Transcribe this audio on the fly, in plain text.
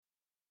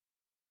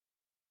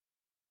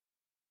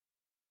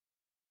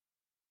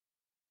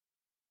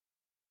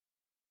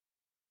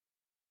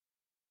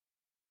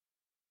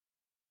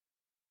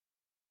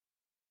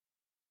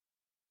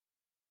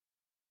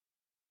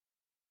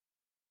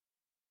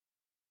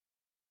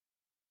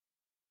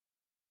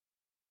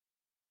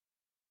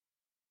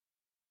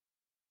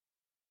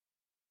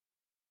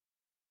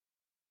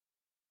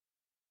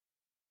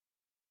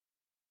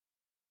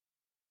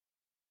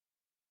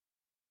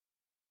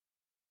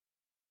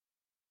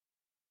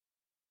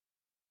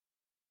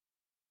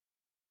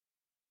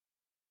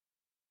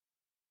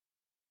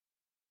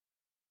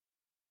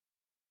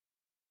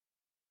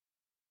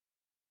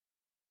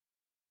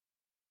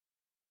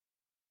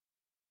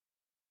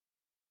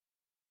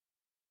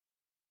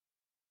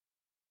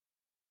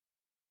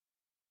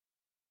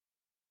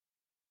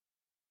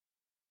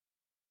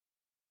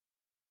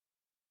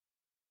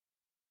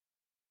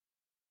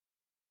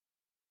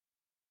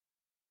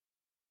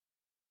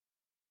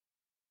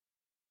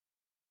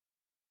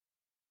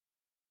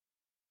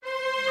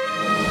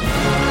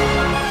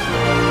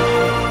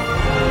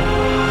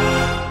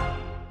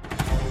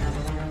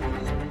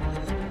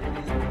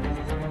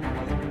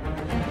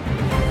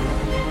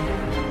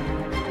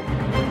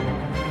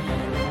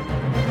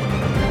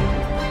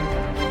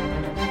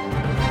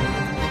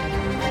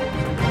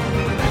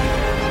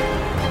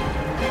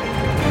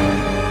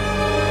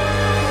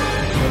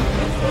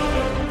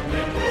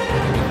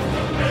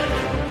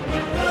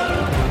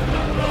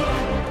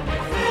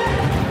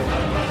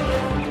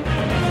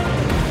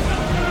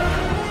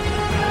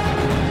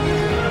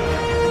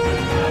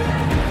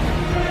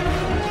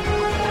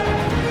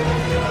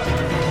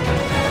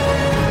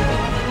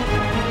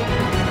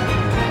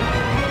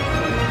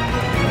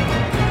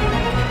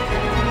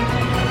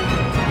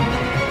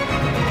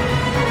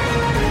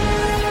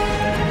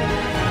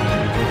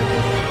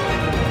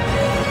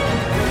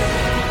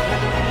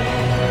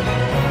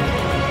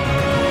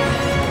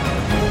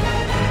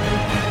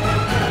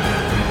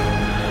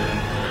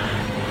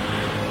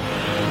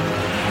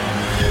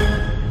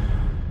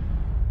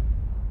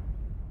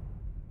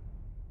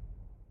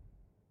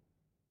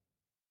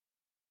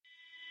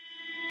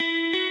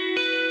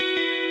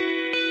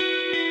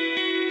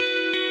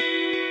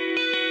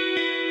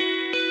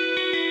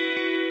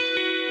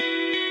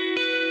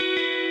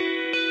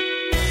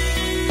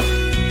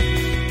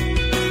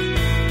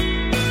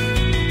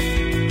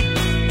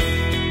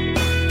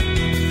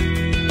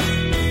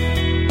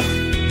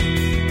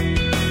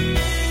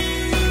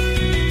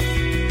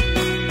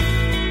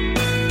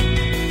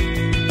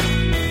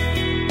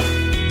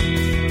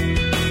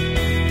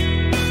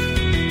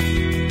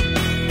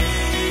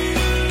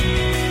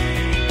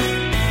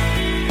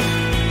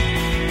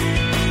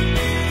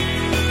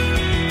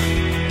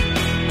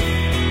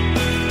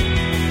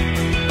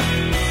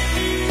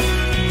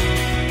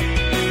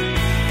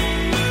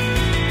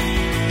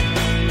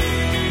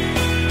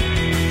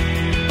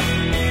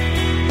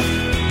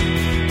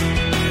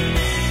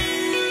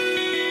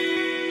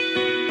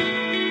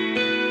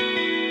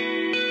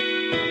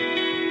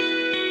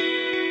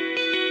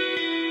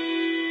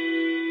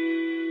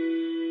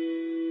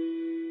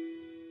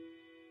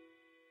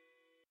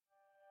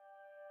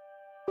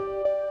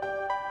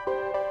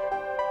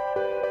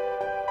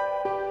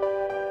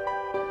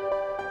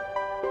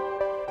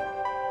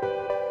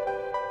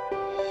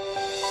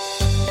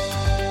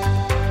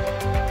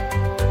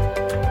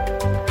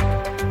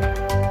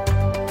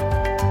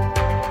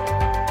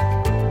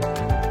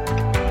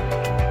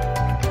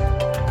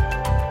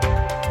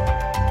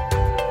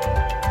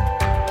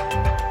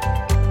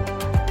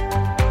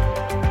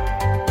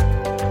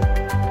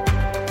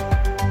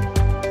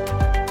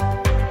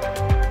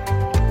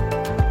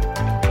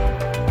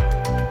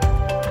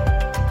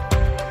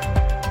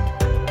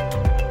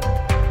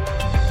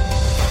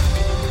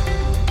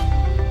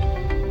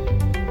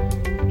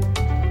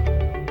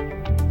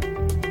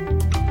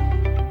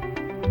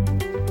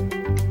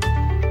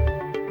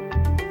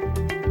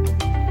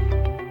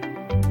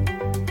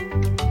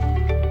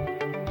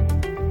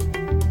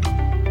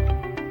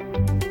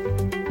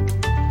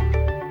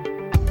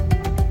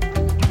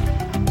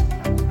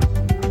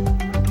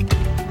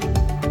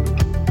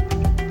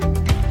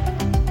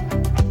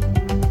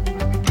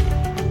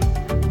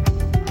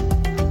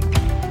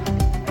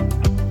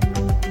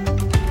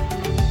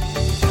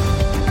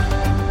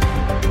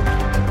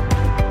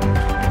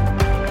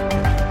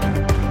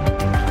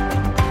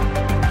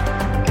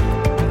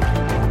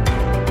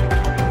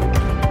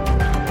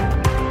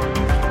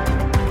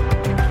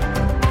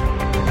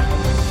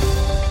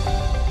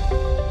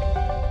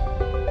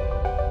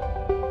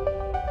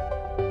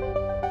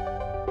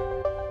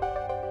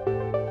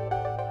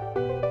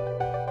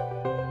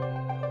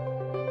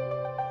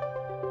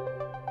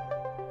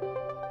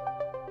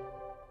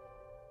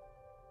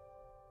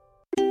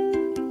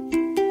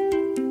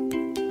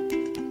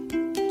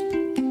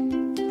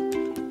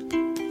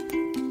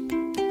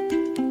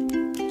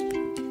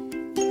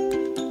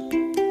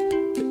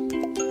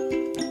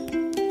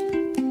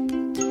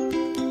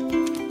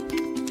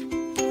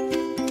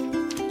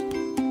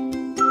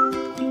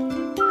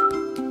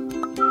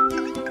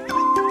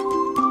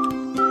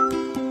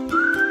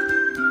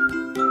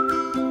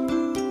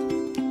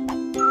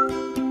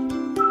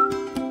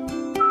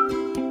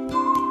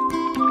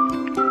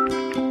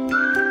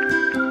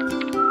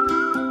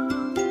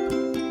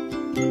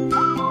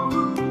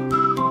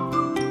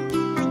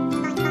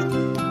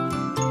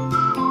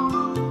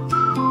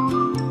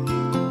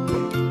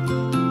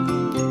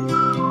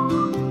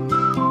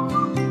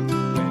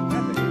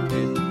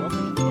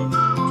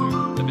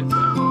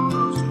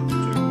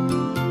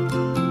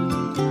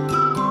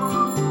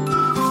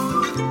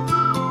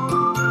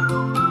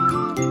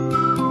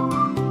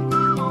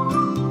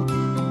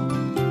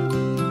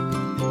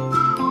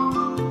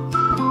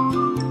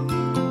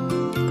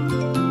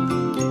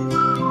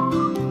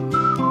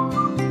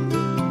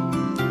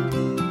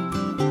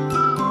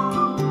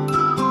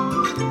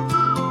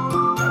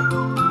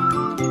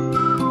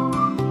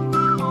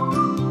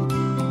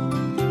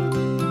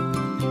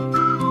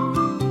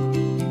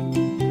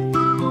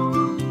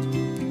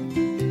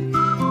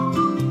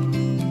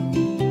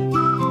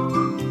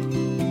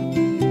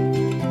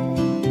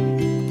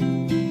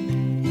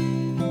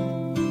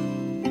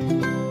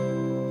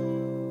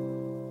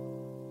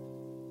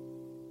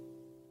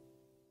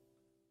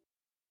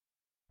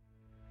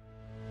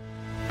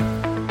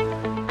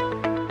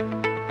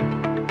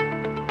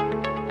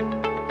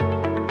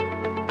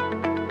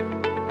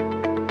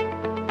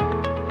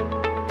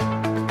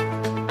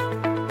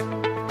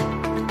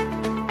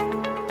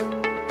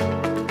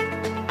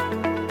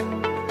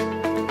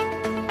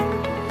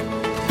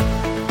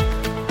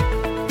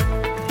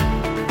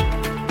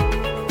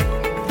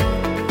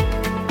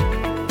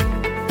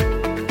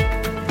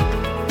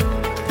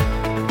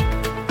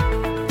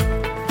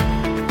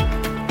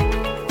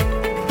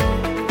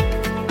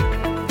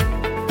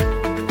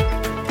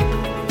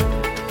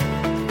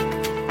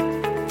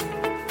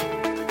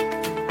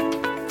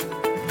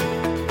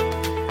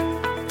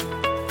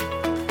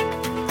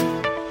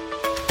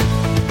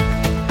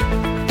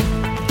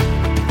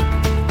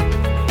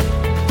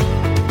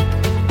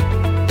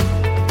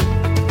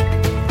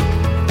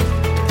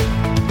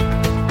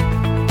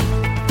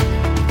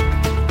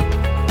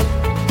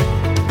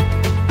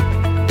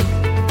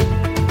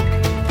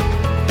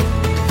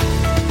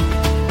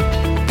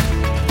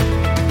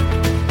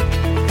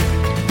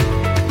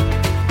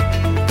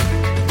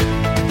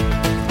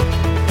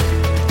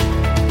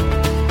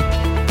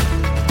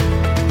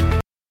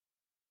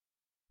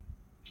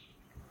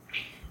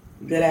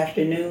Good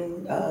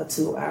afternoon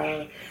to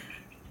our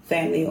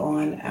family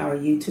on our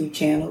YouTube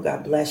channel.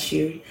 God bless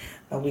you.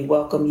 We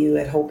welcome you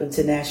at Hope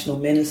International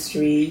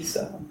Ministries,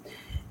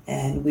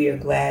 and we are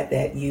glad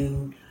that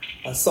you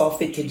saw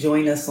fit to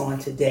join us on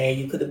today.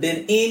 You could have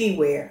been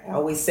anywhere. I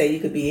always say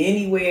you could be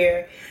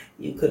anywhere.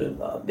 You could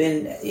have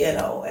been,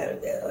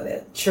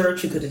 at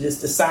church. You could have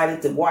just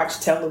decided to watch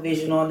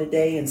television on the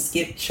day and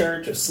skip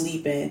church or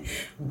sleep in.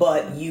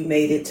 But you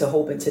made it to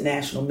Hope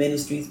International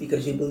Ministries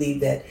because you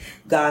believe that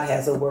God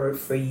has a word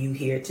for you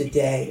here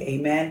today.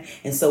 Amen.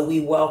 And so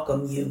we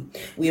welcome you.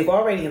 We have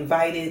already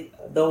invited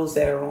those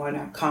that are on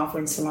our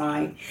conference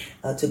line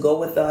to go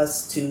with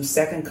us to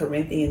 2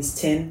 Corinthians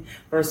 10,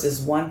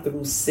 verses 1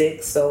 through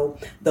 6. So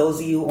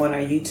those of you on our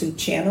YouTube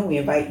channel, we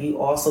invite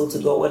you also to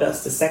go with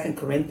us to 2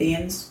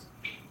 Corinthians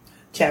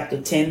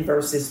chapter 10,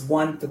 verses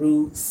 1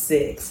 through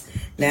 6.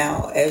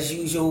 Now, as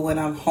usual, when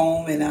I'm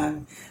home and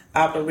I'm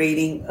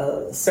operating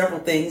several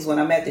things, when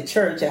I'm at the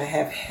church, I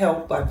have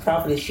help by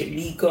Prophetess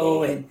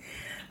Shamiko and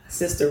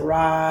Sister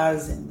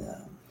Roz and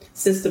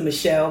Sister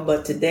Michelle.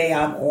 But today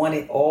I'm on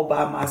it all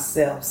by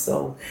myself.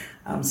 So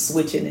I'm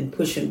switching and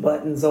pushing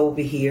buttons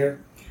over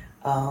here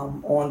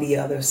on the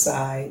other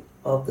side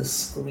of the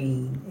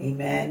screen.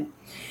 Amen.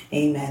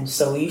 Amen.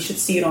 So you should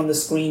see it on the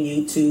screen,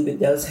 YouTube. It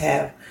does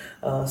have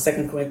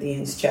 2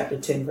 Corinthians chapter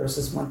 10,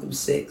 verses 1 through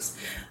 6.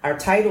 Our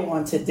title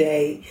on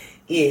today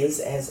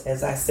is,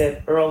 as I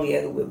said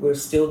earlier, we're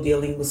still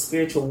dealing with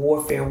spiritual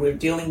warfare. We're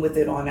dealing with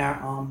it on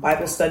our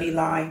Bible study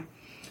line.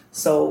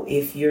 So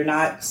if you're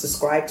not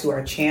subscribed to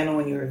our channel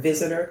and you're a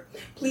visitor,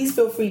 please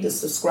feel free to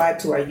subscribe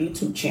to our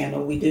YouTube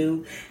channel. We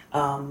do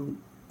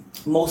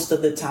most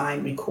of the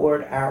time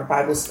record our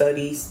Bible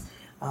studies.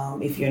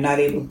 If you're not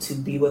able to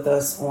be with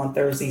us on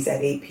Thursdays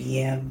at 8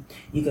 p.m.,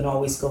 you can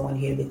always go and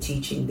hear the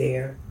teaching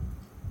there.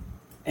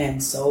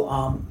 And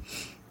so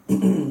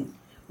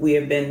we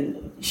have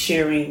been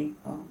sharing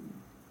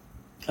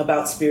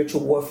about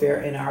spiritual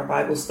warfare in our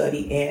Bible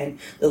study, and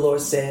the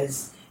Lord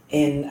says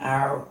in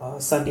our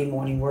Sunday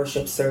morning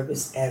worship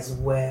service as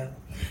well.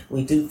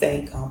 We do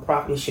thank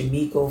Prophet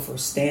Shamiko for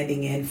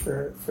standing in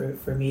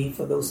for me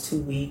for those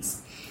 2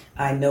 weeks.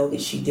 I know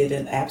that she did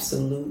an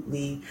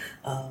absolutely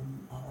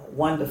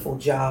wonderful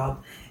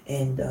job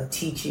in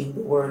teaching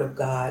the Word of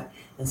God.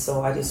 And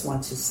so I just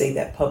want to say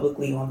that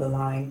publicly on the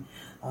line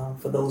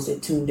for those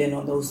that tuned in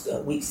on those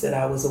weeks that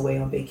I was away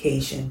on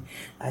vacation.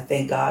 I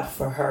thank God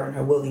for her and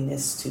her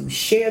willingness to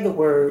share the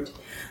Word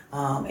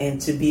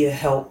and to be a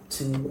help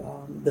to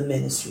the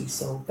ministry.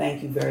 So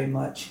thank you very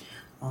much,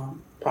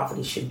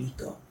 Prophetess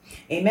Shamiko.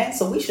 Amen.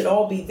 So we should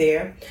all be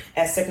there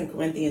at 2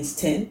 Corinthians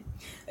 10.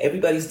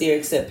 Everybody's there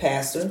except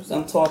Pastor. So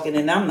I'm talking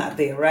and I'm not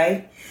there,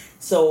 right?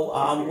 So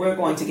we're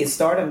going to get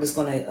started. I'm just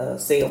going to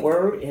say a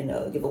word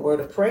and give a word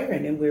of prayer,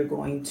 and then we're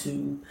going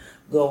to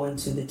go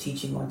into the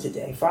teaching on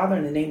today. Father,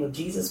 in the name of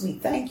Jesus, we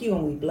thank you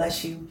and we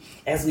bless you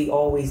as we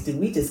always do.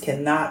 We just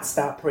cannot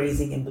stop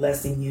praising and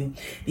blessing you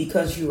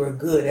because you are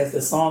good. As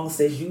the song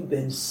says, you've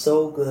been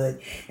so good.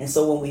 And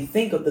so when we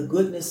think of the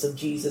goodness of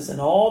Jesus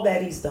and all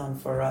that he's done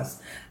for us,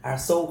 our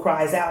soul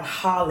cries out,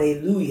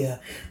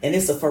 hallelujah. And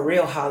it's a for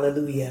real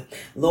hallelujah.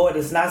 Lord,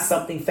 it's not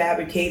something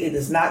fabricated.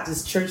 It's not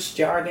just church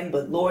jargon,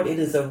 but Lord, it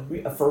is a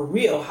for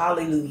real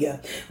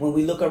hallelujah. When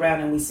we look around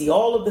and we see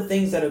all of the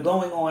things that are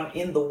going on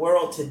in the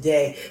world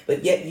today,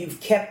 but yet you've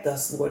kept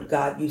us, Lord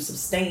God. You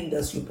sustained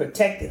us. You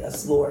protected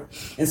us, Lord.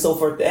 And so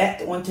for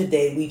that one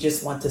today, we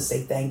just want to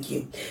say thank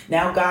you.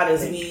 Now, God,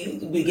 as we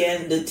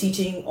begin the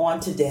teaching on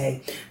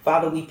today,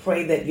 Father, we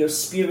pray that your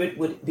spirit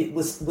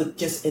would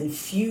just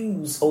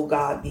infuse, oh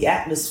God, the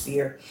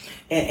atmosphere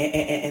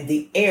and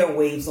the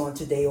airwaves on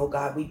today, oh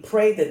God. We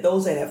pray that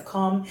those that have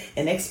come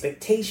in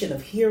expectation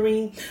of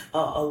hearing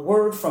a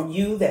word from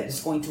you that is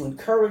going to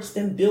encourage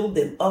them, build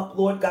them up,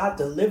 Lord God,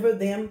 deliver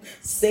them,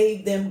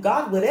 save them,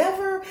 God, whatever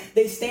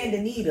they stand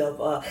in need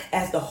of,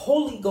 as the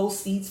Holy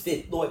Ghost sees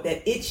fit, Lord,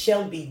 that it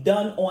shall be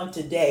done on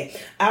today.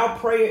 Our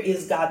prayer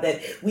is, God,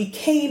 that we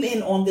came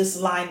in on this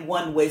line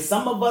one way.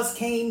 Some of us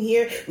came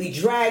here, we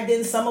dragged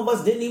in, some of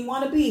us didn't even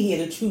want to be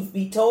here, the truth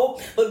be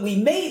told, but we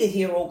made it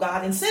here, oh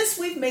God. And since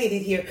we've made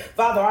it here,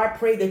 Father, I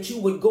pray that you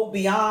would go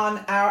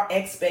beyond our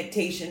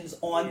expectations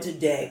on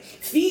today.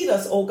 Feed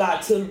us, oh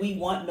God, till we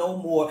want no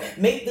more.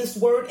 Make this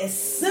word as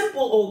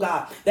simple, oh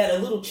God, that a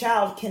little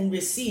child can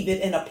receive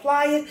it and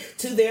apply it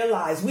to their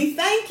lives. We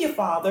thank you,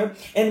 Father,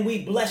 and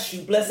we bless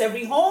you. Bless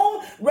every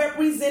home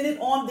represented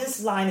on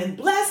this line, and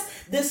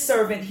bless this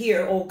servant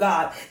here, oh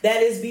God,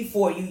 that is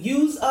before you.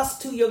 Use us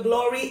to your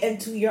glory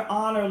and to your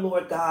honor,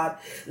 Lord God.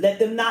 Let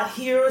them not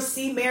hear or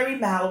see Mary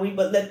Mallory,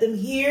 but let them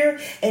hear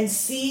and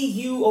see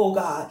you, oh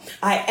God.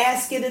 I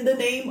ask it in the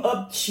name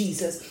of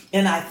Jesus,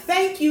 and I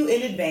thank you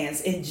in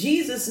advance. In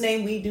Jesus'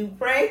 name we do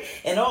pray,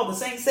 and all the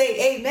saints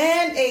say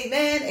amen,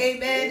 amen,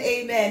 amen,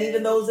 amen.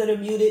 Even those that are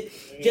muted,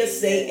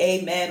 just say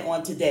amen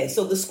on today.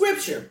 So the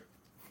scripture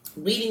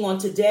reading on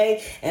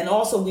today, and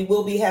also we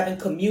will be having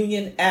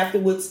communion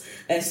afterwards,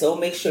 and so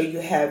make sure you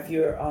have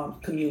your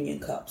communion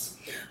cups.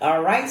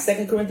 All right,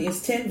 2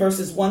 Corinthians 10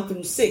 verses 1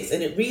 through 6,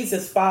 and it reads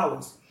as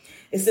follows.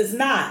 It says,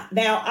 now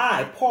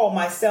I, Paul,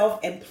 myself,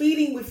 am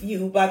pleading with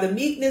you by the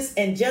meekness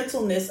and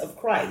gentleness of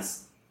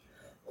Christ,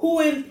 who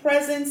in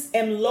presence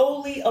am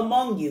lowly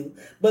among you,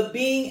 but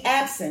being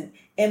absent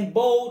am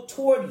bold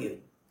toward you.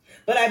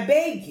 But I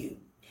beg you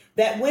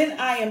that when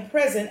I am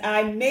present,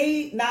 I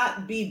may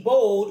not be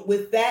bold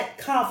with that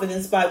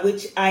confidence by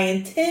which I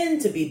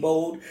intend to be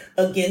bold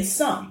against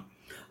some,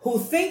 who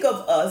think of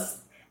us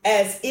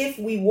as if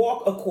we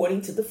walk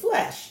according to the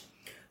flesh.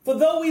 For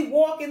though we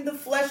walk in the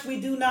flesh, we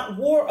do not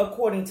war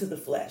according to the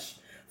flesh.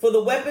 For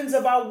the weapons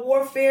of our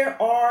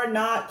warfare are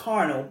not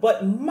carnal,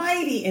 but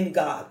mighty in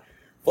God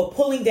for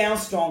pulling down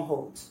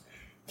strongholds,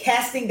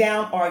 casting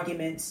down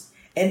arguments,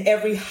 and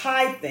every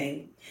high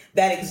thing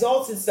that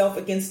exalts itself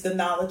against the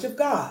knowledge of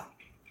God,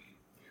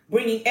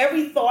 bringing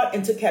every thought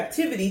into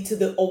captivity to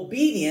the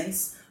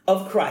obedience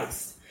of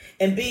Christ,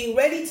 and being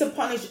ready to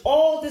punish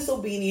all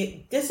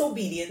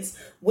disobedience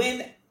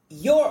when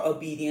your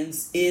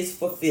obedience is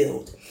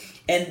fulfilled.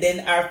 And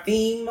then our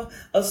theme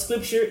of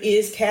scripture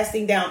is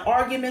casting down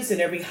arguments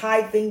and every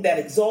high thing that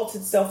exalts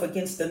itself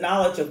against the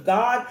knowledge of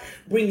God,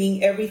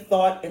 bringing every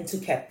thought into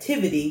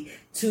captivity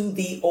to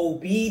the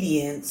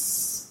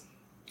obedience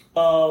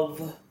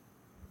of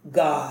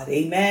God.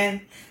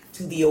 Amen.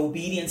 To the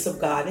obedience of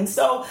God. And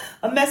so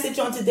a message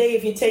on today,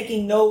 if you're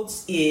taking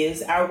notes,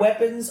 is our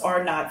weapons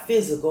are not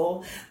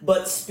physical,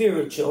 but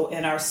spiritual.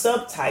 And our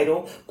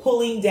subtitle,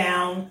 pulling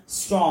down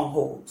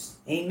strongholds.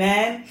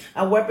 Amen.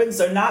 Our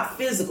weapons are not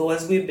physical,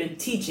 as we've been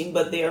teaching,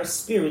 but they are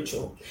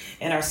spiritual.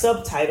 And our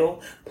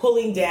subtitle,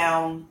 pulling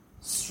down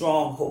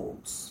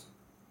strongholds.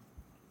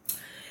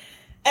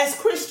 As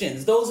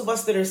Christians, those of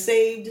us that are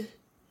saved,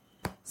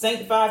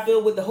 sanctified,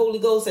 filled with the Holy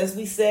Ghost, as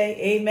we say,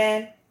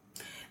 amen.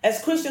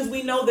 As Christians,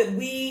 we know that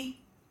we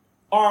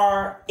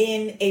are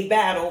in a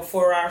battle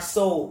for our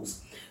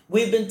souls.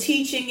 We've been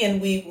teaching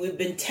and we've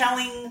been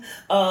telling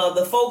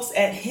the folks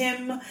at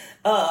HIM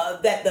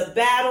that the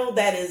battle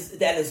that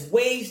is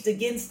waged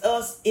against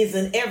us is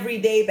an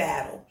everyday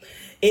battle.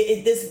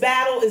 This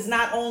battle is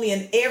not only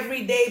an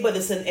everyday, but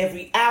it's an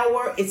every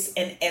hour. It's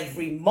an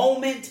every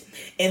moment.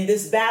 And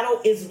this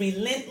battle is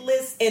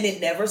relentless and it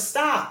never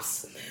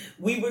stops.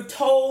 We were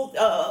told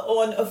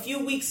on a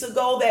few weeks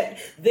ago that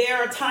there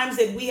are times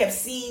that we have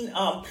seen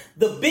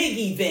the big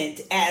event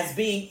as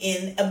being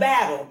in a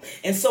battle.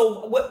 And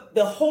so what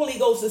the Holy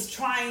Ghost is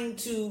trying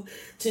to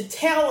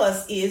tell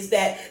us is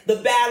that the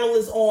battle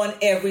is on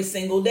every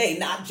single day,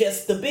 not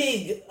just the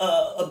big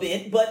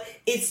event, but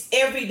it's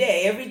every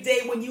day. Every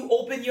day when you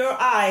open your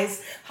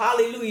eyes,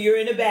 hallelujah, you're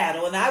in a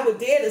battle. And I would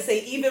dare to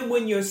say, even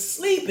when you're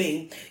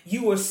sleeping,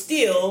 you are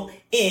still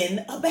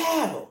in a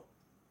battle.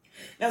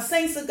 Now,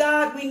 saints of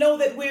God, we know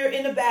that we're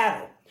in a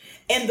battle.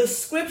 And the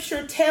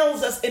scripture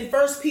tells us in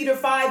 1 Peter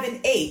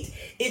 5:8,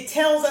 it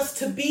tells us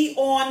to be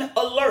on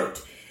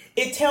alert.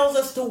 It tells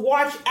us to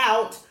watch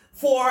out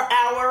for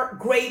our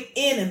great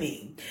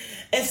enemy.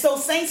 And so,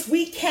 saints,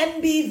 we can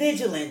be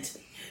vigilant.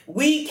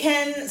 We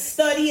can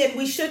study, and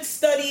we should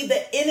study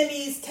the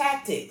enemy's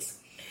tactics.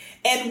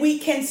 And we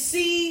can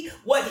see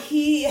what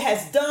he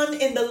has done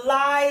in the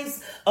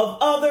lives of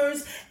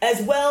others,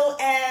 as well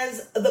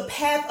as the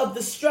path of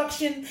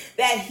destruction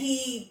that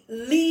he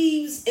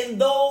leaves in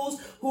those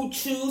who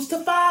choose to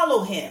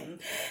follow him.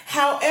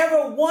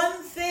 However,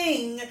 one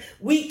thing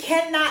we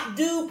cannot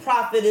do,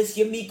 Prophetess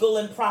Yamiko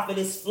and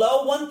Prophetess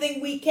Flo, one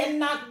thing we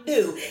cannot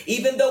do,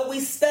 even though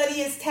we study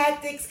his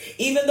tactics,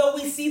 even though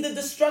we see the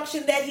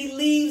destruction that he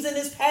leaves in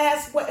his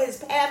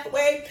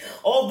pathway,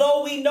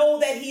 although we know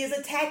that he is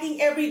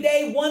attacking every day,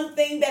 one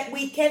thing that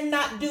we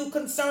cannot do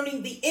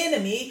concerning the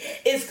enemy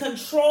is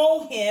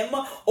control him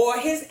or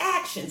his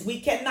actions. We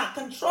cannot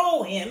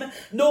control him,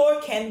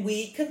 nor can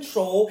we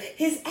control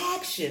his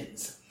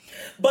actions.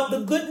 But the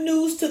good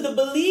news to the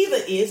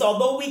believer is,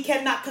 although we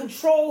cannot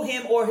control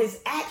him or his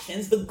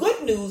actions, the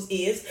good news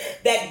is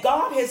that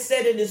God has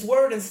said in his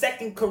word in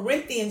 2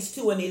 Corinthians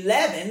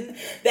 2:11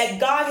 that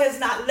God has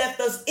not left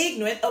us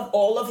ignorant of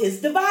all of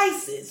his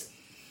devices.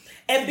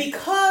 And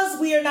because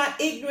we are not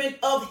ignorant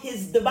of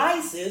his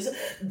devices,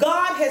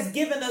 God has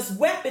given us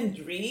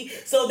weaponry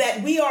so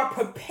that we are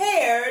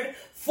prepared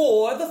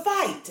for the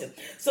fight.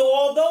 So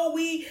although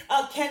we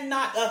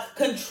cannot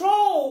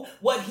control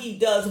what he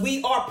does,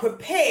 we are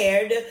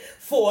prepared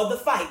for the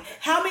fight.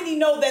 How many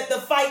know that the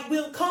fight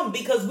will come?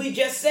 Because we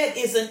just said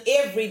it's an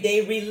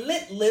everyday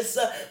relentless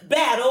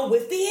battle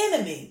with the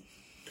enemy.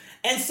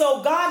 And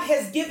so God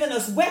has given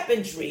us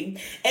weaponry,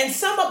 and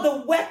some of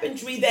the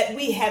weaponry that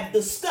we have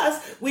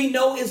discussed, we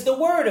know is the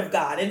word of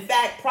God. In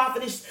fact,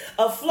 Prophetess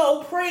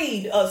Flo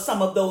prayed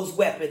some of those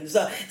weapons,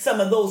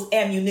 some of those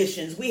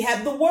ammunitions. We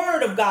have the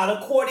word of God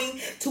according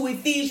to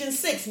Ephesians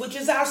 6, which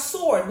is our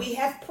sword. We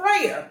have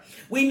prayer.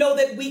 We know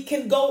that we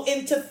can go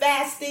into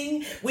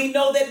fasting. We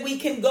know that we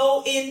can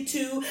go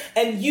into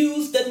and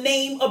use the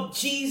name of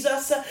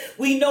Jesus.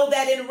 We know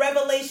that in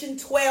Revelation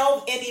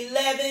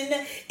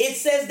 12:11, it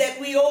says that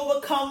we overcome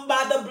overcome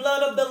by the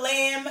blood of the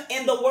Lamb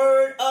and the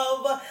word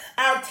of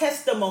our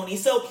testimony.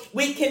 So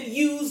we can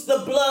use the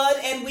blood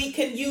and we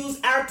can use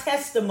our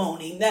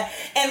testimony.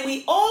 And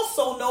we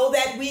also know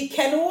that we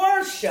can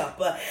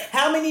worship.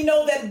 How many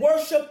know that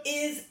worship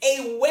is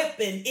a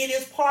weapon? It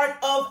is part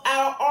of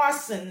our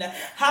arsenal.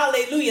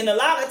 Hallelujah. And a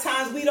lot of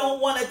times we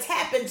don't want to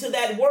tap into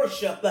that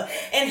worship.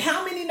 And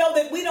how many know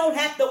that we don't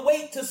have to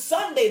wait to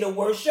Sunday to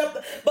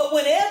worship, but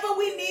whenever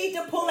we need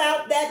to pull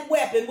out that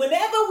weapon,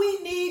 whenever we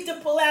need to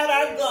pull out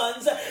our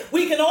guns,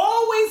 we can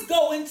always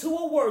go into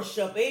a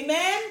worship.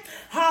 Amen.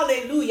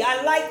 Hallelujah.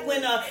 I like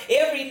when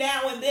every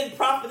now and then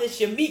Prophetess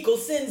Shamiko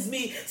sends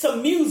me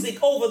some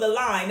music over the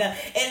line,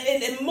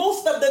 and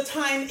most of the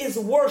time is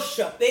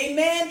worship.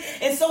 Amen.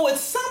 And so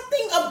it's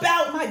something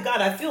about, my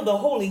God, I feel the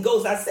Holy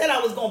Ghost. I said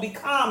I was going to be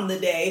calm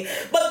today,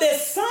 but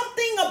there's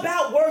something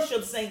about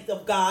worship, saints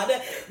of God.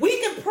 We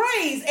can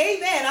praise.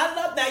 Amen. I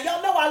love that.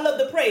 Y'all know I love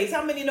the praise.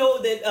 How many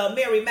know that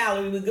Mary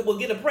Mallory will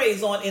get a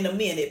praise on in a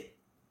minute?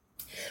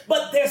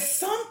 But there's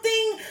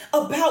something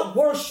about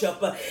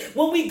worship.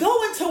 When we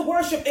go into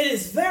worship, it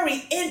is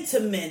very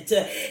intimate.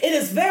 It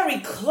is very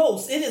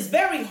close. It is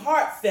very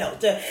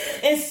heartfelt.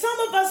 And some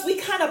of us, we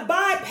kind of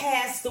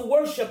bypass the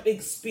worship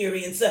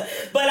experience.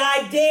 But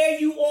I dare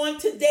you on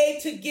today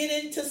to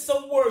get into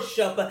some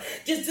worship.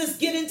 Just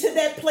get into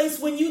that place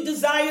when you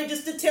desire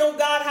just to tell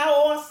God how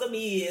awesome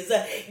he is.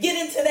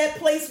 Get into that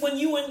place when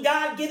you and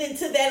God get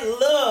into that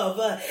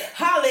love.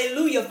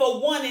 Hallelujah,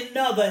 for one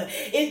another.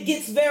 It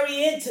gets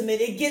very intimate.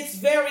 It gets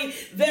very,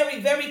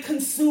 very, very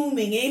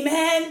consuming.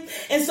 Amen.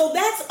 And so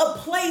that's a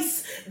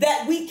place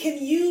that we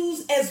can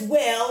use as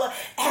well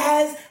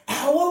as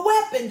our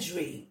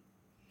weaponry.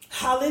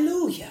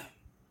 Hallelujah.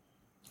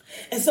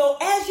 And so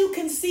as you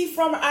can see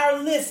from our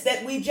list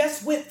that we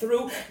just went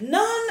through,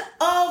 none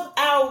of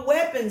our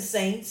weapons,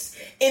 saints,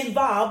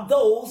 involve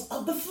those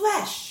of the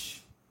flesh.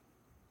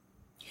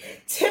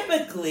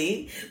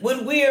 Typically,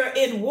 when we're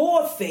in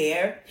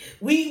warfare,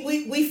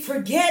 we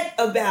forget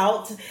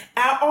about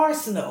our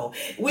arsenal.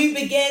 We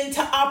begin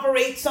to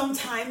operate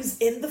sometimes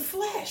in the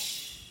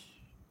flesh.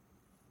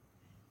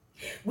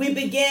 We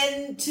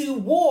begin to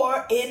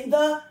war in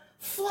the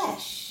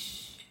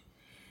flesh.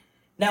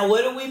 Now,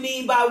 what do we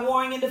mean by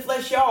warring in the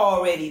flesh? Y'all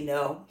already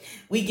know.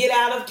 We get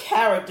out of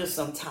character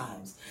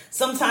sometimes.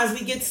 Sometimes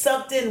we get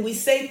sucked in. We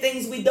say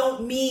things we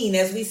don't mean,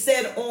 as we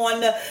said on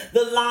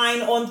the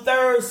line on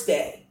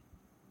Thursday.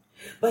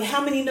 But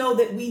how many know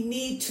that we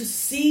need to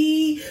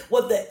see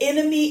what the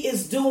enemy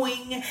is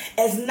doing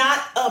as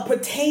not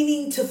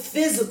pertaining to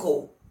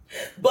physical,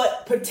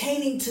 but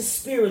pertaining to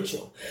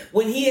spiritual?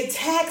 When he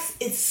attacks,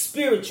 it's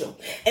spiritual.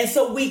 And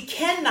so we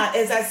cannot,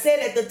 as I said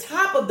at the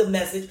top of the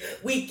message,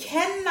 we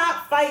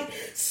cannot fight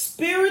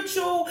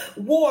spiritual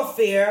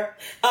warfare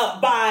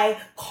by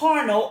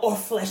carnal or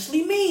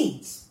fleshly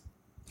means.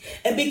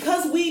 And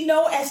because we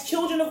know as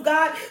children of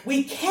God,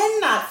 we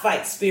cannot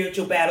fight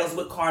spiritual battles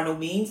with carnal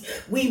means.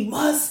 We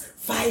must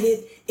fight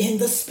it in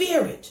the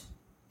spirit.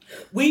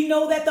 We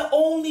know that the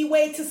only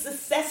way to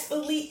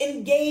successfully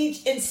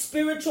engage in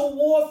spiritual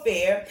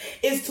warfare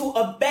is to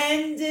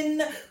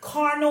abandon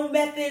carnal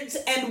methods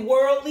and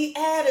worldly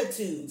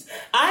attitudes.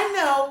 I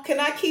know.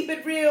 Can I keep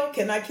it real?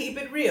 Can I keep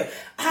it real?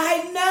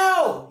 I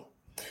know.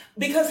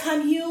 Because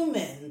I'm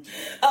human.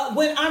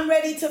 When I'm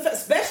ready to,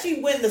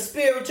 especially when the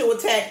spiritual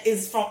attack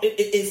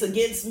is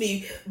against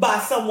me by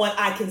someone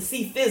I can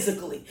see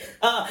physically,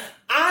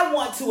 I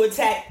want to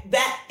attack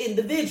that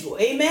individual.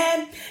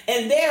 Amen.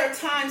 And there are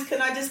times,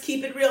 can I just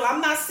keep it real?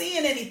 I'm not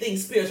seeing anything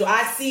spiritual.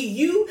 I see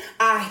you.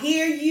 I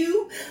hear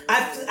you.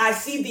 I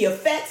see the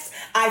effects.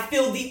 I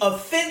feel the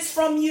offense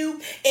from you.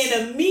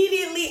 And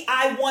immediately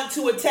I want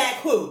to attack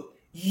who?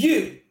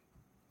 You.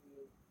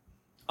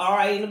 All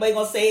right, anybody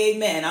gonna say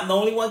amen? I'm the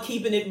only one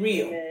keeping it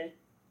real. Amen.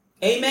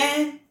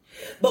 Amen.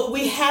 But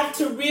we have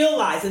to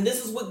realize, and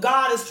this is what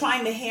God is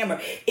trying to hammer,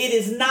 it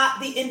is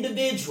not the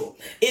individual.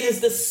 It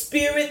is the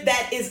spirit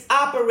that is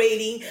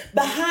operating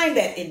behind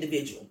that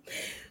individual.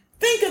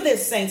 Think of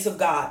this, saints of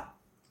God.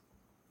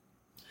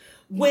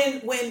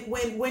 When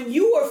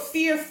you are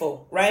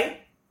fearful,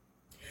 right?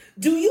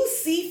 Do you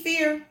see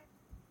fear?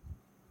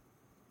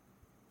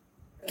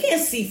 You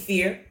can't see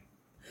fear.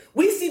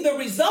 We see the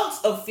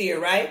results of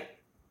fear, right?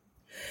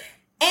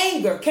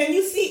 Anger. Can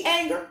you see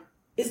anger?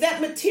 Is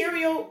that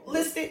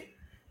materialistic?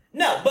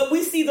 No, but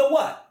we see the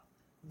what?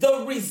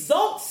 The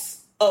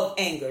results of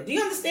anger. Do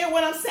you understand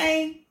what I'm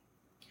saying?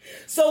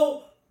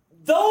 So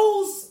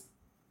those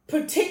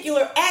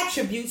particular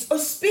attributes are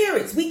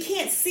spirits. We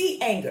can't see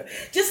anger.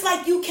 Just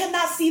like you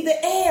cannot see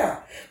the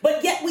air,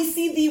 but yet we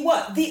see the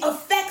what? The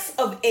effects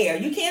of air.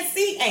 You can't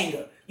see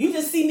anger. You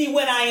just see me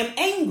when I am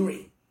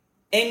angry.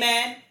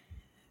 Amen.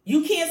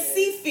 You can't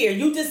see fear.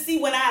 You just see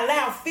when I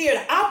allow fear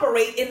to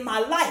operate in my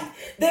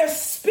life. They're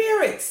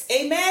spirits.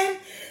 Amen.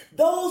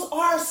 Those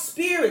are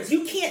spirits.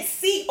 You can't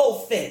see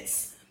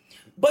offense,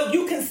 but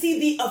you can see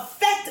the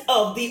effect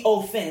of the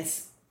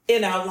offense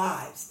in our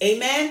lives.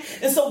 Amen.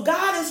 And so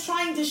God is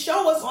trying to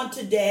show us on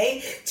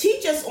today,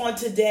 teach us on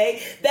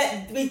today,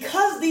 that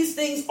because these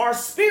things are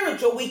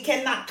spiritual, we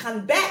cannot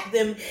combat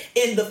them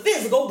in the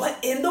physical, but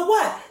in the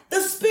what? The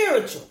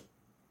spiritual.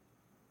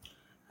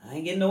 I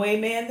ain't getting no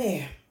amen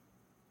there.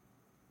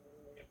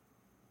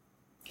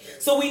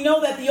 So we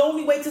know that the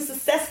only way to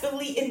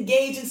successfully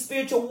engage in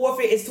spiritual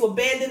warfare is to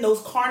abandon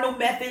those carnal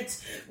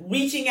methods,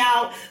 reaching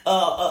out,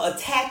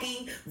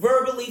 attacking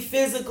verbally,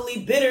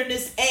 physically,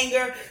 bitterness,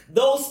 anger.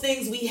 Those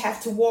things we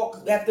have to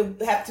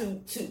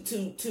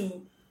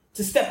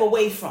step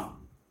away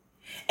from.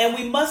 And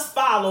we must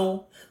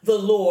follow the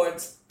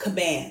Lord's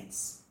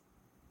commands.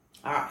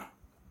 All right.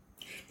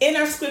 In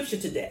our scripture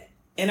today,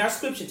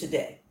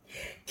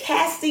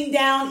 casting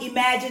down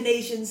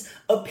imaginations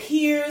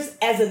appears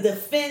as a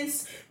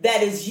defense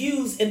that is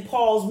used in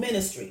Paul's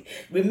ministry.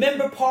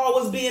 Remember, Paul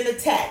was being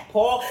attacked.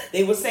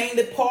 They were saying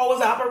that Paul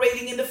was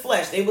operating in the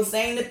flesh. They were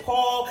saying that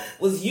Paul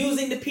was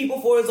using the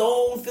people for his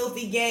own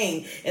filthy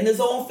gain and his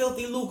own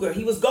filthy lucre.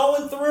 He was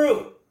going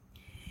through.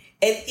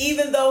 And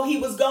even though he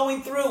was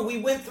going through, we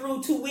went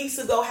through 2 weeks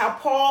ago how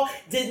Paul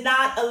did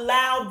not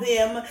allow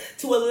him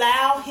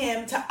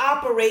to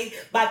operate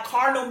by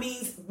carnal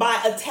means by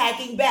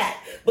attacking back,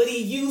 but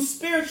he used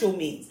spiritual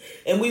means.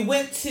 And we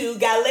went to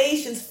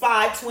Galatians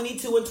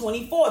 5:22 and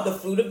 24, the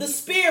fruit of the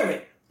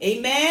Spirit.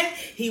 Amen.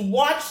 He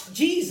watched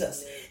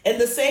Jesus. In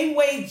the same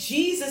way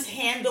Jesus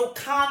handled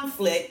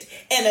conflict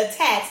and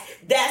attacks,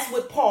 that's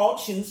what Paul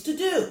chose to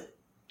do.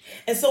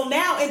 And so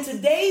now in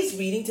today's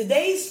reading,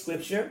 today's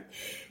scripture,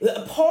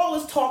 Paul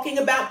is talking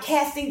about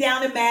casting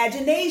down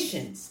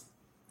imaginations.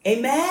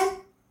 Amen.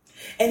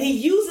 And he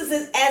uses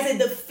it as a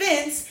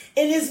defense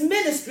in his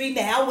ministry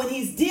now when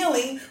he's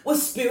dealing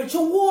with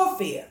spiritual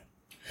warfare.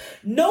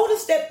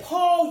 Notice that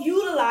Paul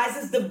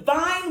utilizes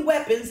divine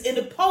weapons in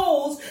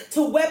opposed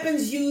to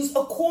weapons used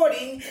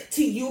according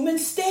to human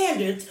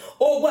standards,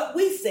 or what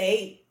we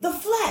say, the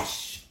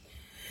flesh.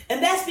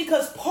 And that's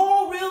because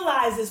Paul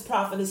realizes,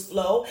 Prophetess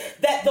Flo,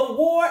 that the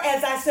war,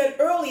 as I said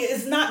earlier,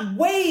 is not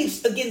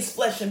waged against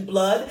flesh and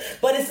blood,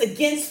 but it's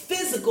against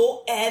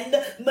physical and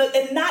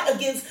not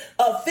against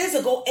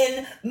physical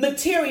and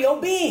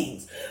material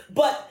beings.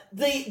 But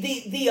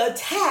the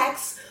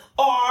attacks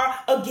are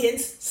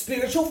against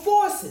spiritual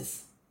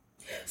forces.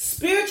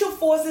 Spiritual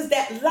forces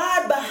that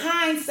lie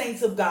behind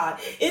saints of God.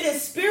 It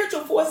is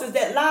spiritual forces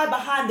that lie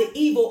behind the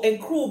evil and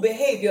cruel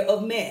behavior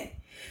of men.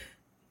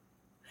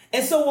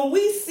 And so when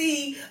we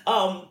see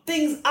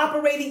things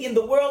operating in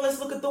the world, let's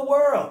look at the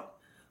world.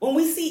 When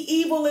we see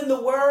evil in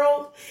the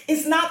world,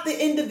 it's not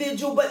the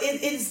individual, but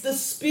it is the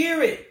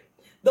spirit.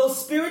 Those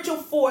spiritual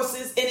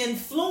forces and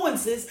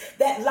influences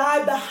that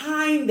lie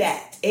behind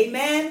that.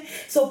 Amen.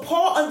 So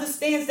Paul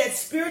understands that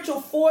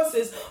spiritual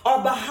forces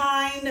are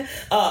behind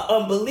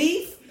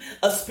unbelief.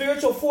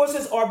 Spiritual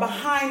forces are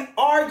behind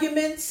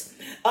arguments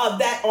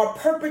that are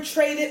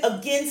perpetrated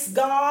against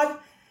God.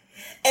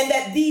 And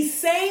that these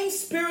same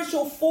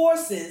spiritual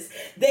forces,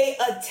 they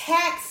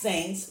attack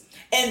saints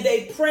and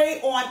they prey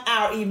on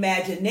our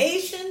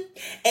imagination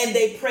and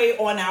they prey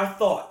on our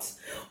thoughts.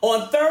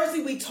 On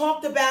Thursday, we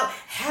talked about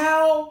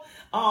how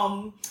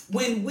let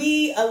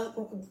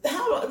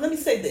me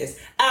say this,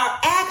 our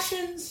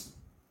actions,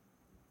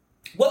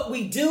 what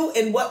we do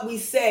and what we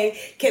say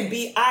can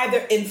be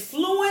either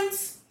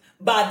influenced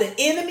by the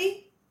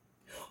enemy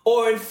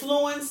or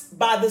influenced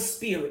by the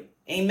Spirit.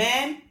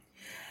 Amen.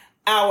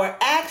 Our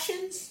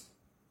actions,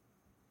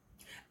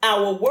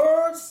 our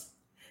words,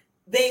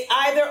 they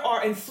either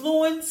are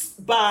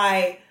influenced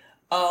by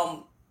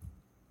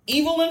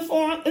evil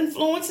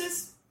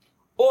influences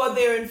or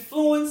they're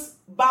influenced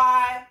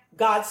by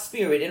God's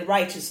Spirit and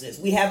righteousness.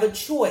 We have a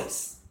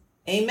choice.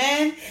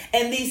 Amen.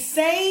 And these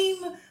same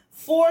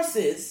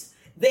forces,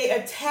 they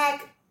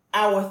attack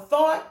our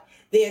thought,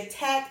 they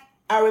attack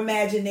our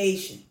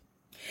imagination.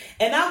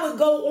 And I would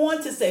go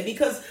on to say,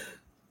 because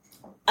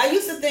I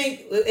used to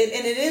think, and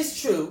it is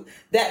true,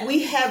 that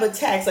we have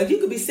attacks. Like you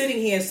could be sitting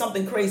here and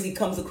something crazy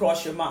comes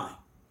across your mind.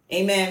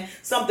 Amen.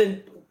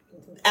 Something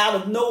out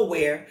of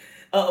nowhere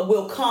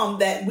will come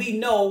that we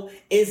know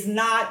is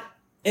not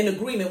in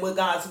agreement with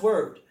God's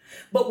word.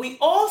 But we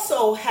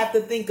also have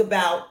to think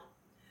about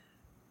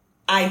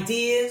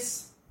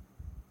ideas,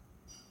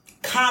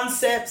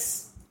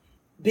 concepts,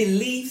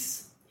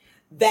 beliefs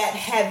that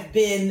have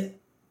been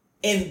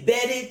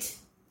embedded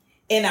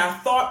in our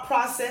thought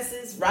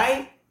processes,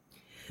 right?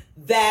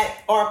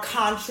 That are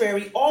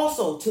contrary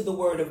also to the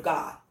word of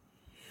God.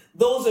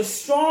 Those are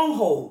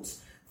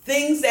strongholds,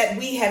 things that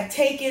we have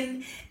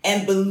taken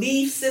and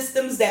belief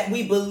systems that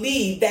we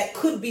believe that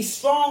could be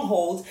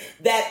strongholds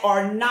that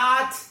are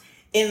not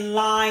in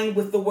line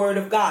with the word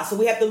of God. So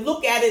we have to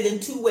look at it in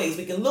two ways.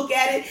 We can look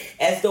at it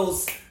as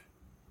those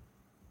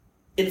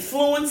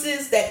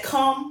influences that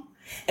come,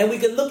 and we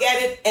can look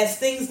at it as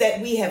things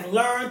that we have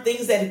learned,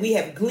 things that we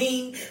have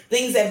gleaned,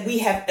 things that we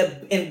have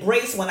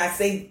embraced. When I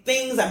say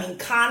things, I mean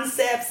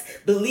concepts,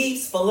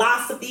 beliefs,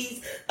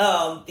 philosophies,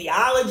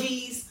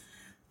 theologies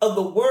of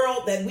the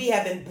world that we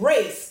have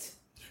embraced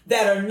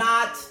that are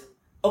not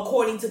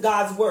according to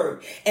God's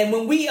word. And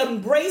when we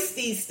embrace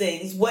these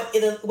things, what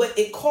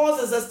it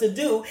causes us to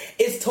do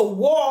is to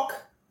walk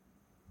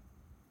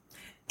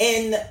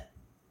in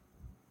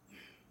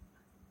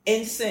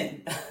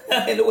sin,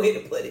 in a way to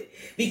put it,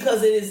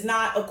 because it is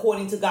not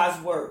according to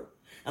God's word.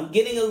 I'm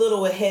getting a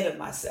little ahead of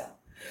myself.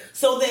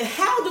 So then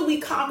how do we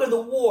conquer the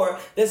war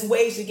that's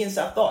waged against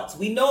our thoughts?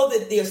 We know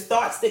that there's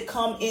thoughts that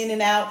come in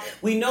and out.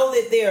 We know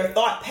that there are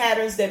thought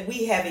patterns that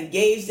we have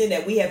engaged in,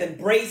 that we have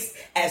embraced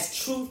as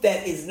truth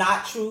that is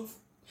not truth.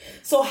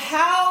 So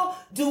how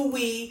do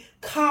we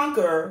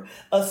conquer,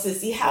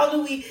 Sissy? How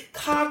do we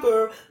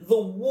conquer the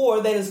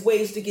war that is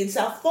waged against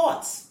our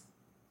thoughts?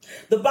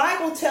 The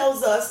Bible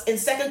tells us in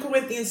 2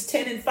 Corinthians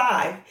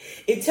 10:5,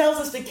 it tells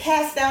us to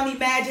cast down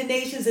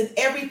imaginations and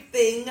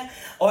everything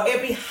or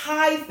every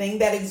high thing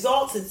that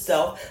exalts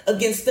itself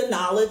against the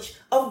knowledge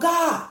of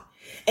God.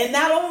 And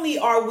not only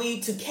are we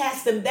to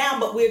cast them down,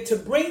 but we're to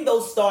bring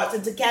those thoughts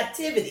into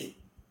captivity.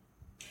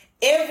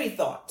 Every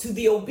thought to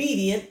the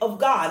obedience of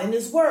God and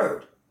his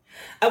word.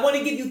 I want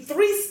to give you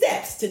 3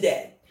 steps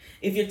today.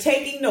 If you're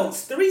taking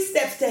notes, 3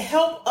 steps to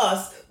help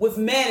us with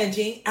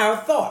managing our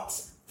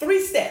thoughts.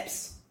 3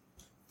 steps.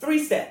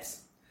 3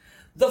 steps.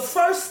 The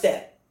first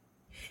step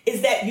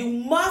is that you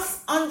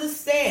must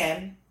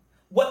understand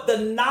what the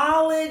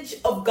knowledge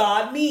of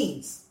God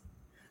means.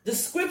 The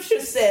scripture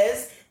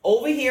says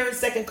over here in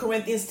 2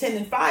 Corinthians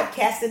 10:5,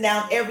 casting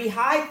down every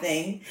high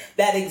thing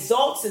that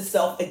exalts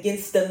itself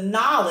against the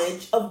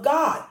knowledge of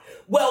God.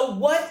 Well,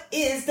 what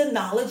is the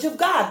knowledge of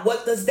God?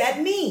 What does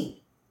that mean?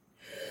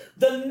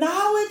 The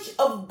knowledge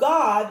of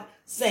God,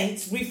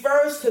 saints,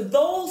 refers to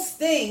those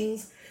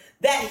things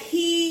that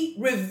he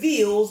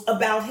reveals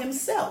about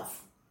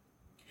himself.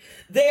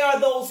 They are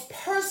those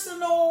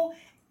personal,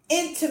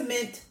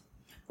 intimate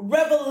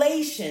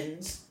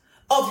revelations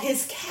of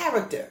his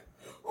character,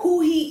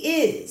 who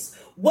he is,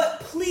 what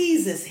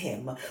pleases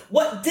him,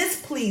 what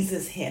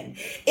displeases him.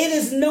 It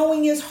is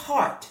knowing his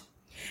heart.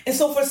 And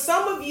so for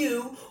some of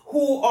you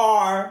who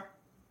are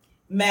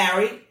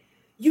married,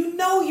 you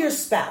know your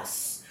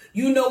spouse.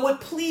 You know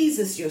what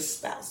pleases your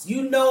spouse.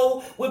 You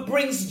know what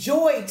brings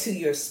joy to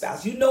your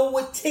spouse. You know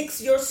what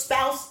ticks your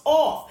spouse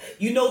off.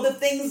 You know the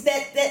things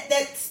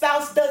that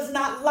spouse does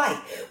not like.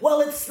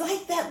 Well, it's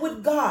like that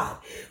with God.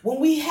 When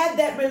we have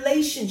that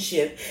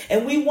relationship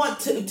and we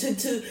want to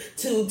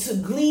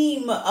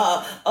glean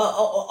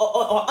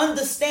or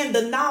understand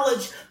the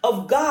knowledge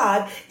of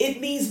God,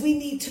 it means we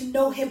need to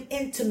know him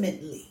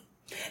intimately.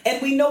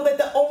 And we know that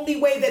the only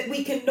way that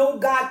we can know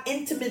God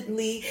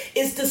intimately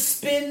is to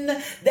spend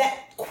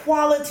that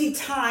quality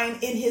time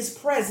in his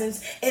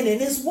presence and in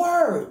his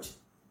word.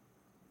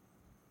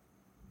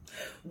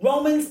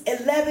 Romans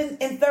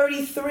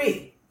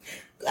 11:33.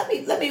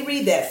 Let me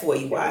read that for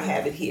you while I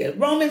have it here.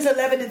 Romans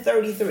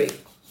 11:33.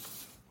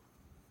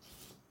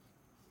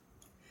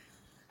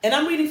 And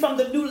I'm reading from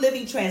the New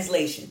Living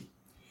Translation.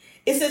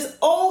 It says,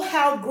 "Oh,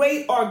 how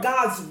great are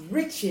God's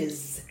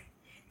riches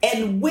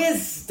and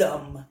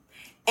wisdom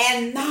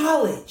and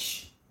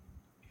knowledge.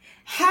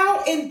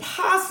 How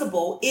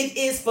impossible it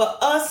is for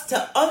us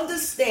to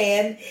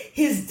understand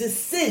his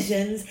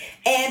decisions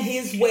and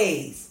his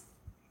ways."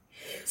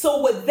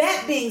 So with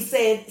that being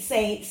said,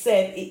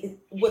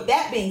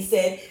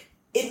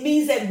 it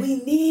means that we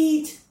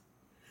need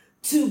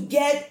to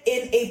get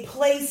in a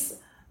place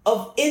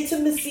of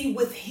intimacy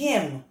with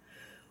him,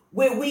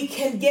 where we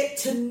can get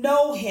to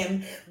know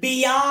him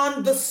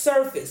beyond the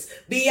surface,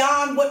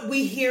 beyond what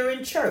we hear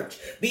in church,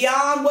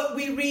 beyond what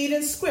we read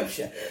in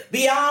scripture,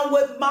 beyond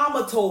what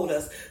mama told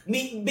us,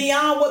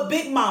 beyond what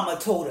big mama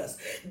told us.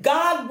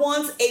 God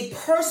wants a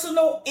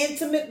personal,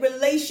 intimate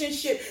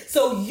relationship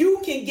so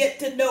you can get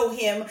to know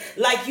him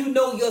like you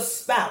know your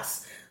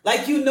spouse,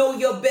 like you know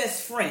your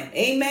best friend.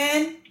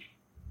 Amen?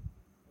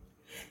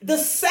 The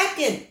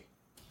second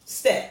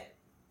step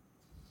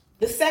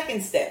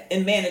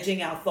in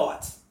managing our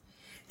thoughts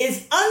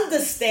is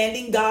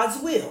understanding God's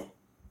will.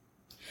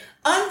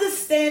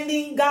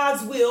 Understanding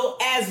God's will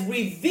as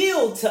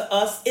revealed to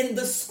us in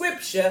the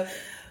scripture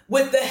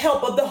with the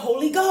help of the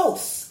Holy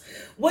Ghost.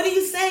 What are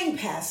you saying,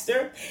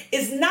 Pastor?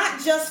 It's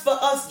not just for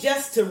us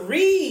just to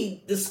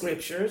read the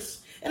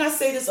scriptures. And I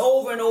say this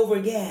over and over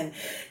again.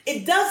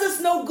 It does us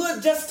no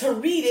good just to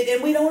read it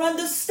and we don't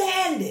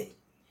understand it.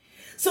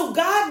 So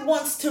God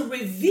wants to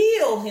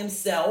reveal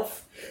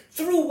himself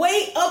through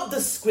way of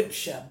the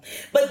scripture.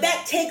 But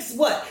that takes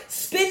what?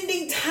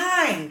 Spending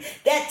time.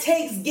 That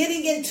takes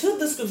getting into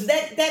the scripture.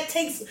 That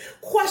takes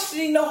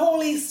questioning the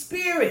Holy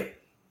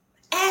Spirit.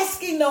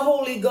 Asking the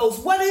Holy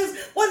Ghost, what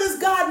does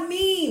God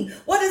mean?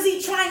 What is he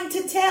trying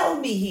to tell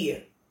me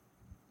here?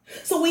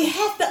 So we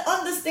have to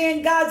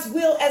understand God's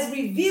will as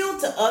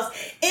revealed to us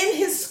in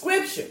his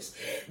scriptures.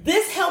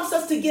 This helps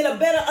us to get a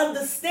better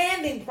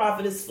understanding,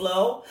 Prophetess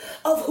Flo,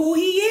 of who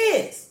he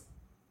is.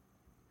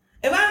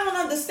 If I don't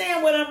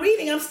understand what I'm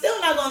reading, I'm still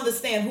not going to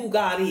understand who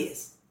God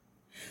is.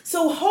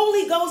 So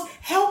Holy Ghost,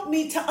 help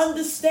me to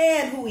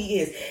understand who he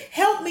is.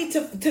 Help me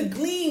to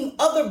glean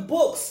other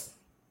books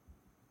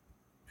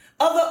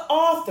other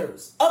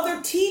authors,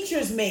 other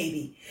teachers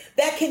maybe,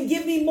 that can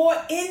give me more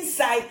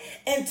insight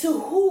into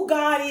who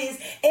God is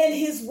and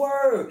his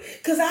word.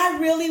 Because I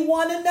really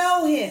want to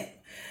know him.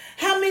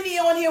 How many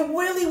on here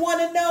really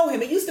want to know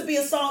him? It used to be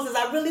a song that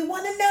says, I really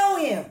want to know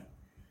him.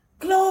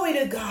 Glory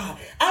to God.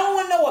 I don't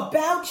want to know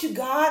about you,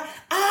 God.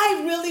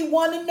 I really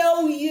want to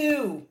know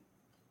you.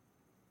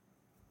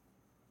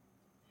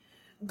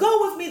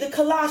 Go with me to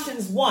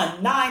Colossians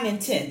 1, 9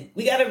 and 10.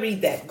 We got to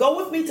read that. Go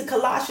with me to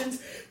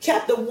Colossians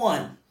chapter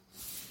 1,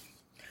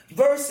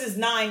 verses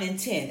 9 and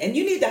 10. And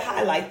you need to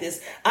highlight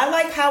this. I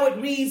like how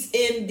it reads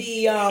in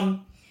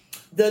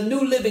the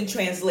New Living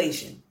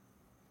Translation.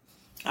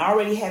 I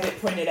already have it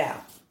printed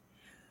out.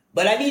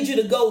 But I need you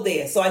to go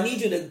there. So I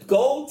need you to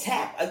go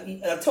tap.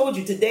 I told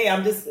you today,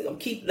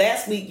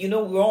 last week, we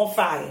were on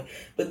fire.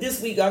 But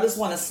this week, I just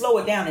want to slow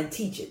it down and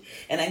teach it.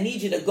 And I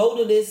need you to go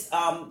to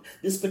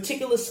this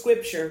particular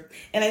scripture.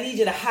 And I need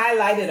you to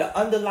highlight it or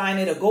underline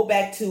it or go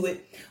back to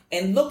it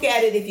and look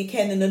at it if you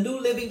can in the New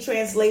Living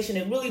Translation.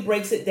 It really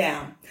breaks it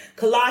down.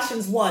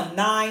 Colossians 1,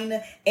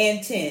 9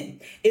 and 10.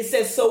 It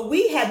says, so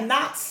we have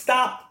not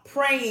stopped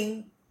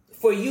praying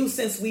for you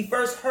since we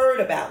first heard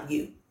about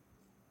you.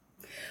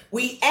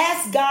 We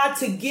ask God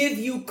to give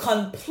you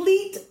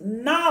complete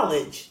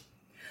knowledge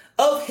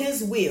of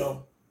his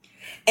will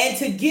and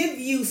to give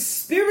you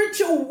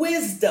spiritual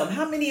wisdom.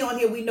 How many on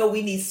here we know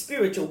we need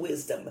spiritual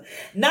wisdom?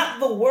 Not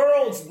the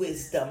world's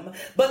wisdom,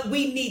 but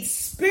we need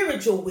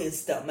spiritual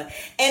wisdom. And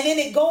then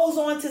it goes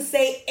on to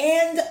say,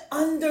 and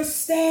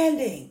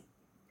understanding.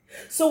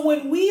 So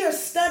when we are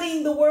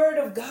studying the word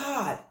of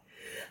God,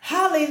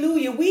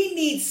 hallelujah, we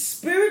need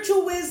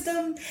spiritual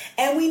wisdom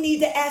and we need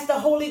to ask the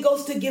Holy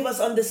Ghost to give us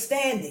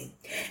understanding.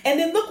 And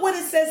then look what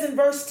it says in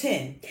verse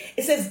 10.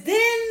 It says,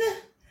 then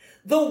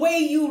the way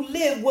you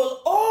live will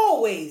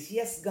always,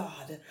 yes,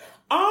 God,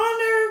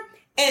 honor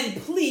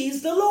and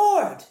please the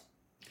Lord.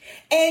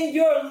 And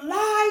your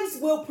lives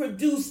will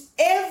produce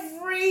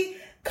every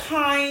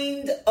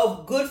kind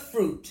of good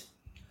fruit.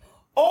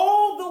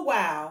 All the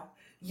while,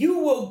 you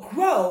will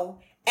grow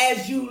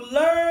as you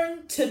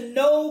learn to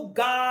know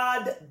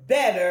God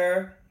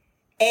better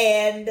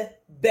and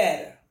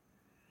better.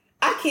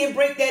 I can't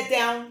break that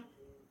down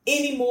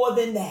any more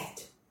than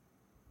that.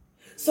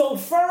 So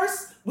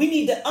first, we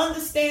need to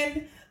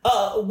understand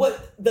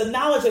what the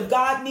knowledge of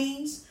God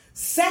means.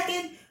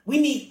 Second, we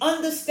need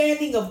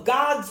understanding of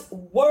God's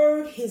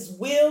word, his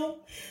will,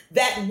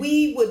 that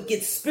we would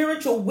get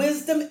spiritual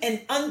wisdom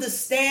and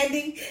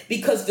understanding,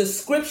 because the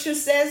scripture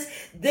says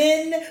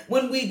then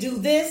when we do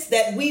this,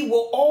 that we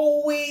will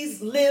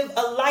always live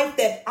a life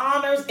that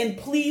honors and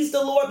please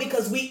the Lord,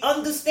 because we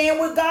understand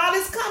where God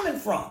is coming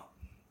from.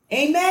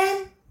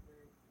 Amen.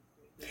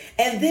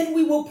 And then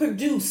we will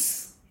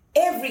produce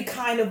every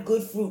kind of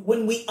good fruit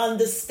when we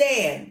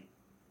understand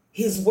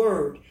his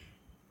word.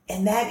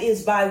 And that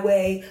is by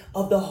way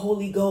of the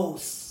Holy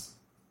Ghost.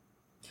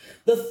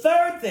 The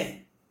third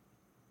thing,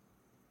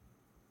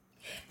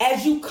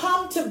 as you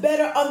come to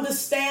better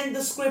understand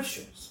the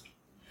scriptures,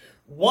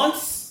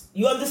 once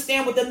you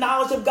understand what the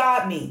knowledge of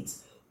God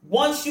means,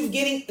 once you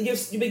begin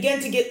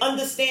to get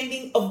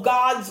understanding of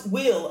God's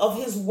will,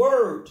 of his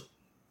word,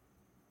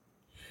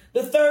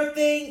 the third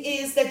thing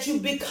is that you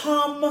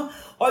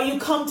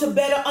come to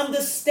better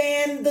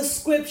understand the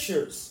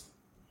scriptures.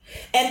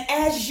 And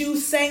as you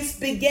saints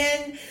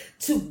begin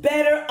to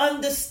better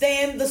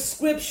understand the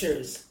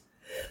scriptures,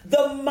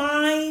 the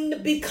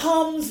mind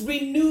becomes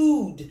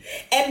renewed.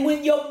 And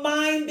when your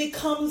mind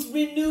becomes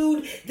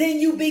renewed, then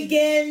you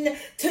begin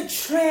to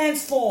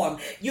transform.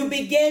 You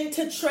begin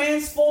to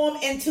transform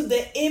into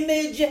the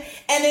image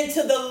and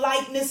into the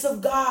likeness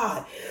of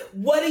God.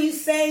 What are you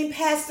saying,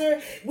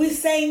 Pastor? We're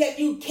saying that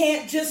you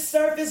can't just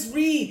surface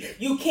read.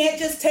 You can't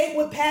just take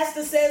what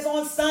Pastor says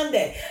on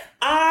Sunday.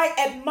 I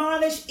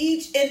admonish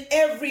each and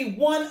every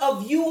one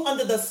of you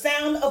under the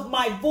sound of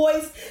my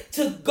voice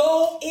to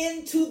go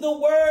into the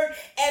word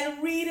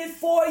and read it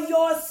for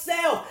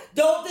yourself.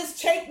 Don't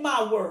just take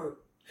my word.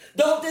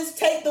 Don't just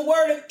take the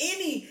word of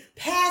any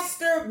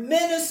pastor,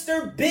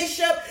 minister,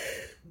 bishop.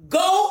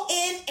 Go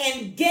in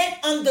and get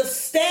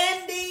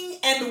understanding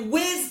and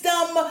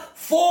wisdom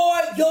for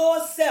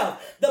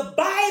yourself. The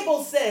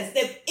Bible says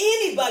that if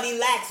anybody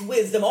lacks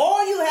wisdom,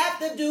 all you have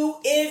to do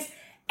is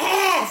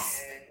ask.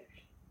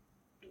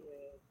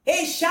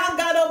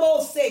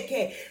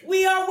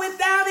 We are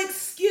without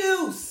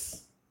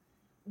excuse.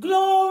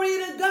 Glory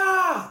to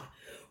God.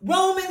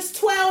 Romans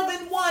 12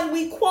 and 1.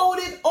 We quote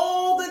it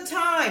all the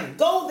time.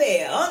 Go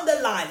there,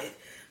 underline it.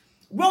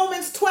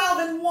 Romans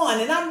 12 and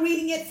 1. And I'm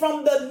reading it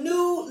from the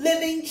New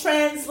Living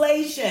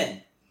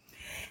Translation.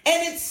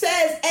 And it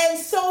says, and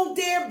so,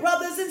 dear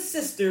brothers and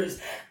sisters,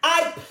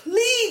 I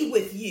plead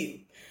with you.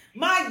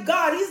 My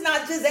God, he's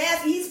not just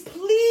asking, he's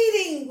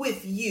pleading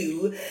with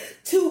you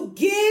to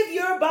give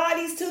your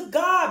bodies to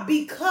God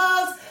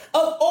because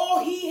of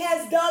all he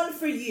has done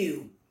for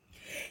you.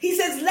 He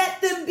says,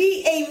 let them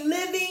be a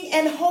living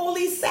and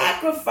holy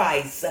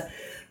sacrifice,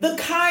 the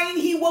kind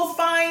he will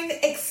find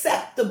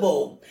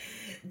acceptable.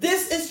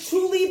 This is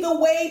truly the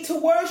way to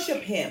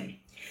worship him.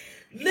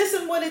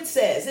 Listen what it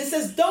says. It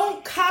says,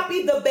 don't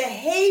copy the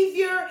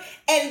behavior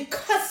and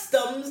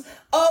customs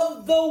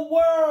of the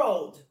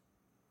world.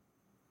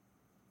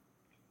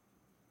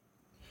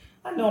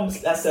 I know I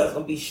said I was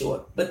going to be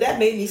short, but that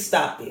made me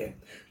stop there.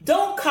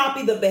 Don't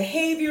copy the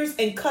behaviors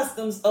and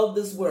customs of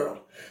this world.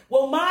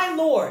 Well, my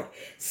Lord,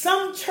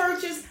 some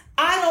churches,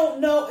 I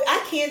don't know.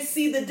 I can't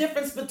see the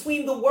difference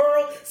between the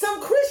world. Some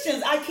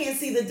Christians, I can't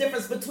see the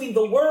difference between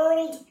the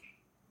world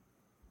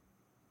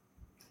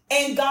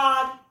and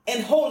God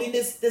and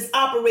holiness that's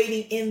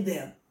operating in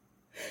them.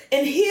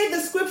 And here the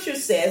scripture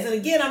says, and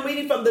again, I'm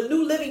reading from the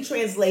New Living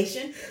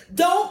Translation,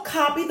 don't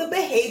copy the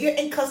behavior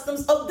and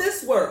customs of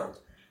this world.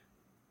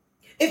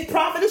 If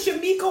Prophetess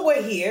Shamika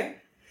were here,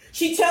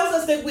 she tells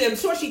us that I'm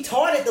sure she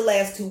taught it the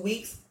last 2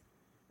 weeks,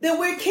 that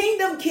we're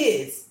kingdom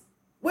kids.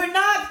 We're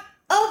not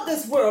of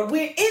this world.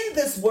 We're in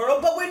this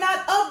world, but we're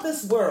not of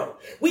this world.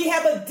 We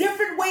have a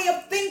different way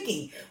of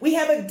thinking. We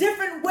have a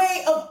different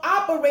way of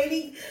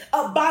operating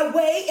by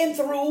way and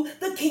through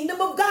the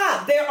kingdom of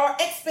God. There are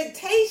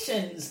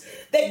expectations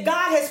that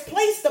God has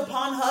placed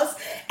upon us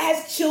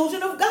as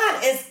children of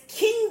God, as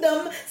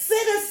kingdom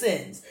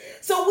citizens.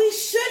 So we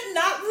should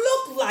not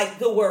look like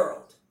the world.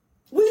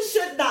 We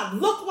should not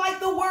look like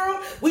the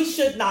world. We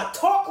should not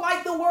talk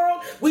like the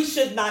world. We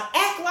should not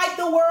act like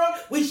the world.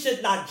 We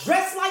should not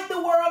dress like the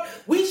world.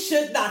 We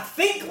should not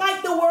think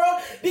like the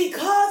world,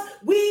 because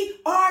we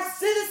are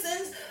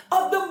citizens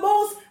of the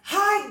Most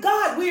High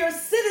God. We are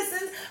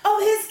citizens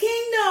of His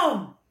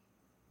kingdom.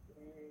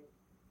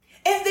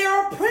 And there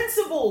are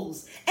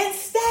principles and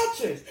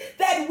statutes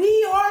that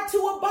we are to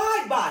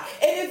abide by.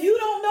 And if you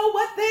don't know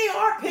what they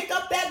are, pick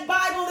up that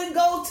Bible and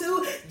go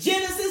to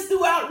Genesis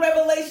throughout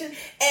Revelation,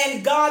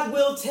 and God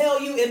will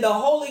tell you, and the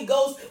Holy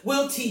Ghost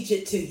will teach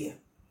it to you.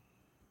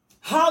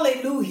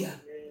 Hallelujah.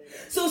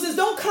 So it says,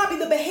 don't copy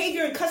the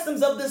behavior and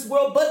customs of this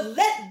world, but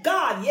let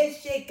God, he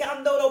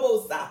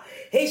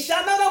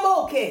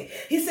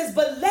says,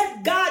 but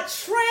let God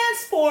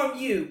transform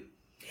you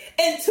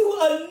into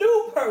a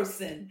new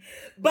person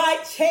by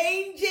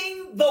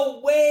changing the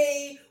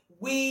way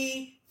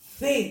we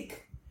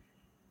think.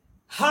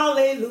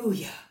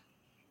 Hallelujah.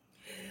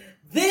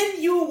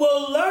 Then you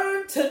will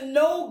learn to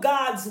know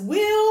God's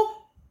will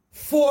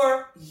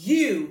for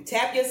you.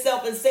 Tap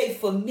yourself and say,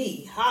 for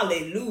me.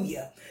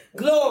 Hallelujah.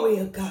 Glory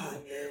to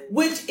God.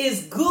 Which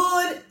is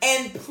good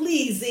and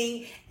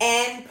pleasing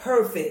and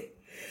perfect.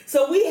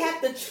 So we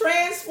have to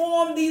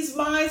transform these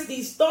minds,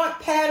 these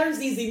thought patterns,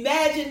 these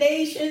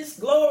imaginations,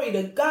 glory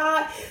to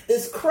God,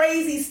 this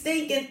crazy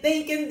stinking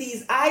thinking,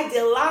 these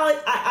ideologies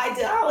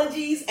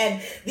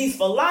and these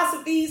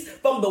philosophies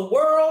from the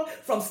world,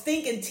 from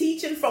stinking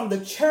teaching, from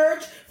the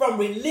church, from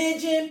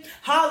religion,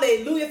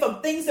 hallelujah,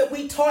 from things that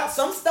we taught,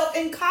 some stuff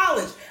in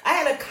college. I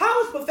had a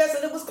college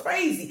professor that was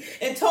crazy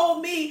and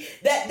told me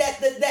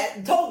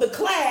that told the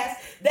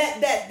class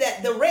that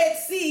the Red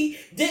Sea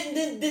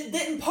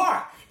didn't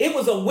part. It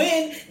was a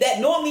wind that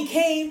normally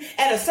came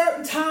at a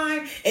certain time,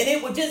 and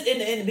it would just,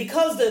 and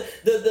because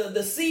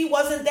the sea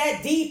wasn't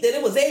that deep, that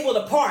it was able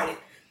to part it.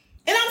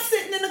 And I'm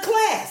sitting in the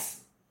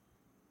class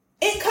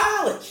in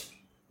college.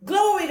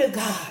 Glory to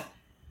God.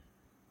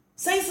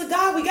 Saints of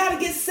God, we got to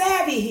get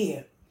savvy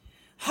here.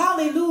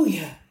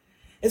 Hallelujah.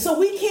 And so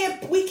we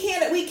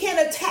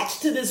can't attach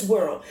to this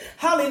world.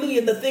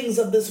 Hallelujah. The things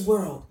of this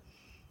world.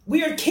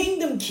 We are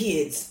kingdom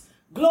kids.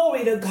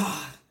 Glory to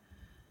God.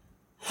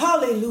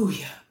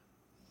 Hallelujah.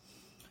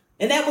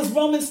 And that was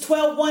Romans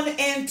 12, 1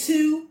 and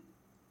 2.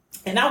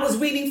 And I was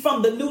reading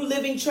from the New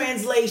Living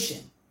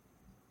Translation.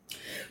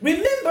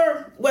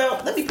 Remember,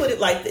 well, let me put it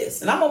like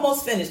this. And I'm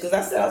almost finished, because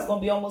I said I was going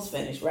to be almost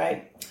finished,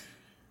 right?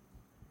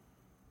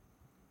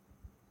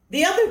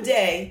 The other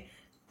day,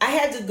 I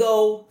had to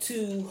go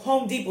to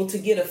Home Depot to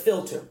get a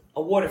filter,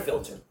 a water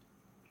filter.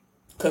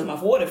 Because my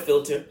water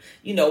filter,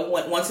 you know,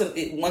 once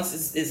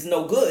it's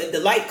no good, the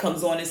light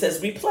comes on and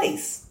says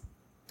replace.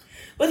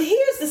 But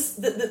here's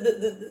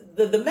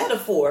the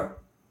metaphor.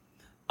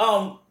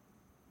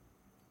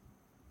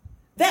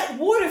 That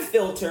water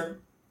filter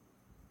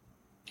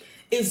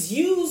is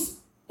used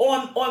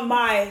on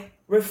my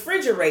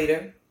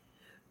refrigerator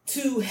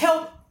to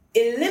help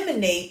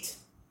eliminate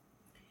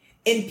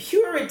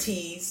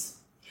impurities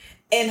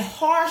and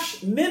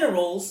harsh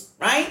minerals,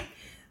 right,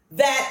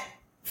 that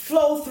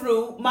flow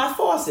through my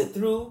faucet,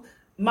 through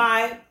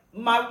my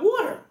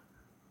water.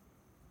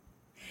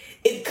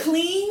 It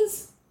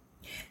cleans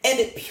and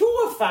it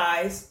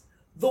purifies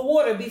the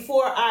water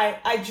before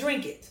I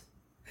drink it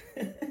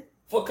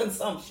for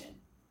consumption.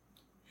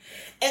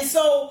 And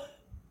so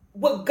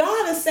what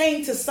God is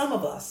saying to some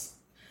of us,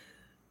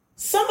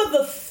 some of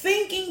the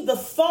thinking, the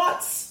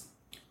thoughts,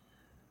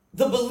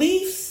 the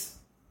beliefs,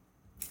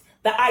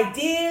 the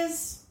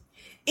ideas,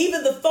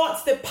 even the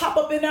thoughts that pop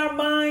up in our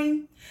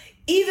mind,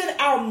 even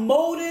our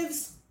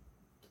motives,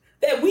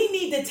 that we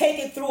need to take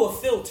it through a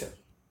filter.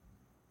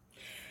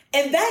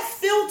 And that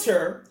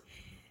filter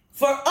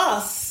for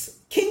us,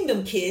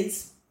 kingdom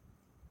kids,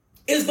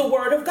 is the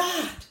word of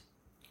God.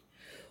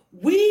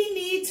 We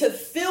need to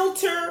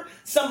filter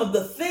some some of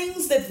the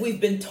things that we've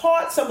been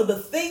taught, some of the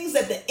things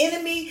that the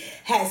enemy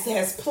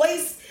has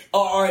placed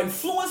or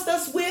influenced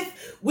us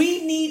with,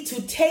 we need to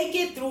take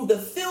it through the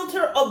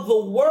filter of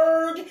the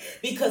word,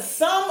 because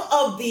some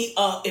of the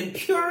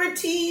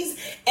impurities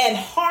and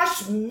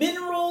harsh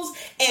minerals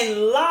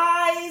and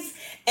lies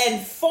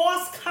and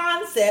false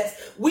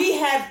concepts we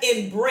have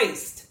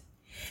embraced.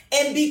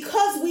 And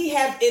because we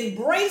have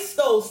embraced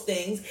those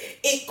things,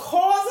 it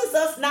causes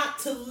us not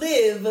to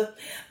live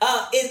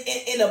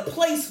in a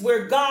place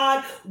where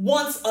God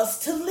wants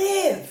us to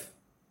live.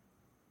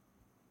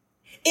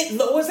 It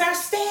lowers our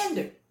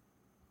standard.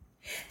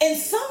 And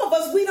some of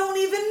us, we don't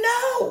even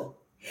know,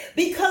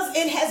 because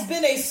it has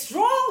been a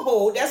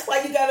stronghold. That's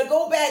why you got to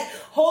go back.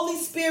 Holy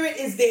Spirit,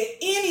 is there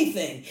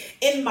anything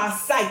in my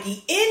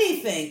psyche,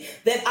 anything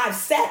that I've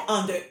sat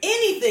under,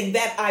 anything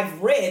that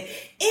I've read,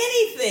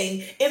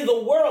 anything in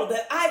the world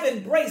that I've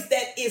embraced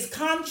that is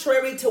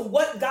contrary to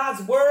what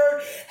God's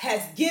word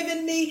has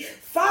given me?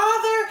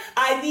 Father,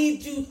 I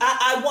need you.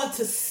 I want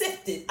to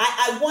sift it.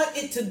 I want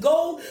it to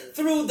go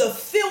through the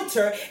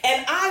filter,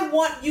 and I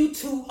want you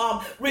to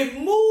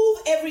remove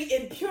every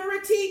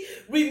impurity,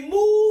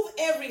 remove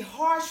every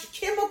harsh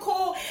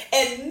chemical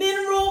and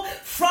mineral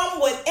from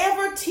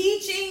whatever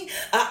teaching,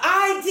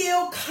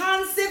 ideal,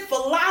 concept,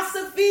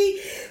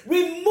 philosophy.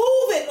 Remove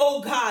it,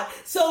 oh God,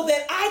 so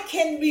that I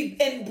can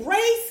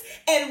embrace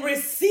and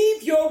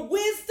receive your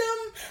wisdom.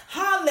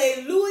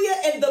 Hallelujah.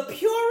 And the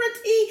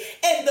purity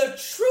and the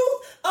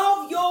truth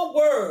of your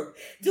word.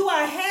 Do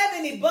I have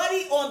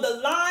anybody on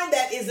the line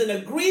that is in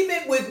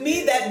agreement with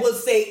me that will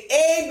say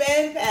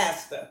amen,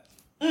 Pastor?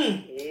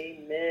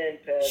 Amen,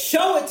 Pastor.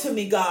 Show it to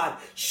me, God.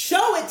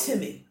 Show it to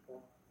me.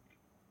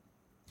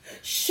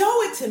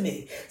 Show it to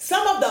me.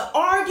 Some of our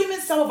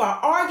arguments, some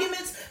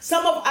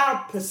of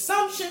our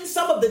presumptions,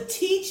 some of the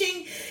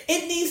teaching,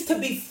 it needs to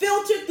be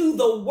filtered through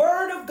the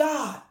word of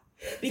God.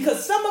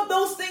 Because some of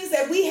those things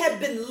that we have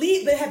been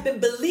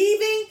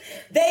believing,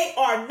 they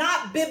are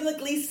not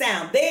biblically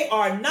sound. They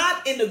are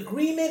not in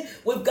agreement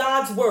with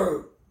God's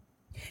word.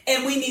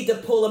 And we need to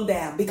pull them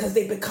down because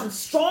they become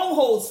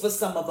strongholds for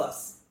some of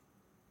us.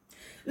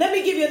 Let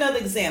me give you another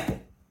example.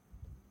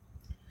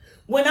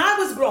 When I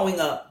was growing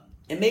up,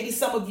 and maybe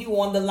some of you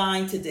on the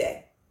line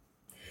today,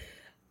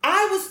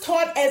 I was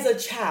taught as a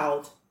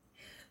child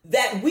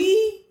that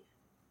we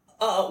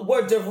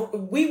were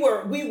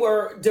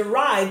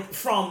derived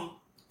from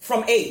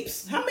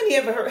apes. How many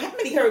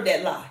heard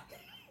that lie?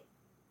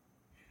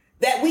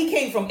 That we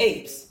came from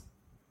apes.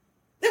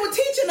 They were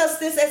teaching us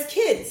this as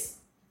kids.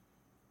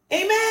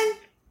 Amen.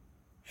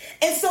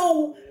 And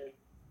so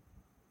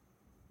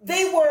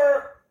they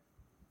were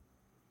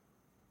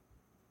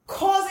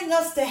causing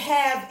us to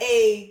have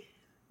a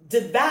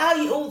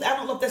devalue. I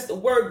don't know if that's the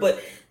word,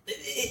 but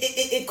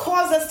it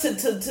caused us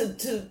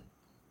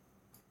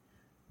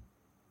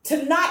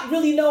to not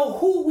really know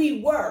who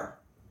we were,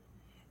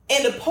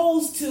 and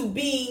opposed to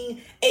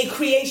being a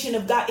creation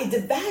of God. It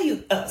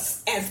devalued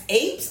us as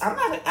apes.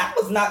 I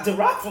was not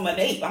derived from an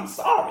ape. I'm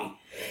sorry.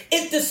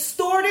 It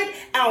distorted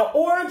our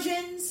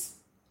origins,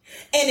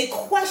 and it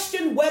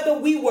questioned whether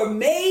we were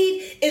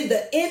made in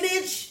the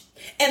image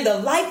and the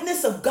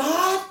likeness of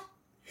God.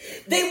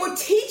 They were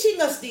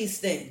teaching us these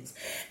things.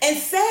 And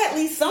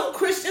sadly, some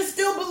Christians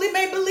still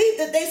may believe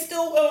that they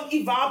still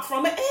evolved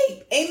from an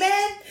ape.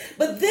 Amen.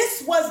 But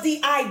this was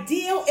the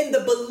ideal and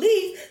the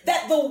belief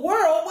that the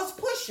world was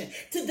pushing,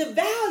 to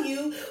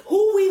devalue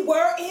who we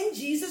were in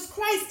Jesus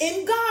Christ,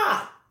 in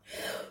God.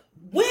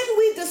 When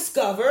we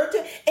discovered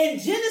in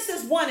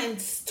Genesis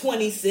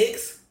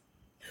 1:26,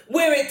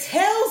 where it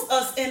tells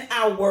us in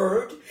our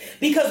word,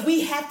 because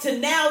we have to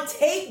now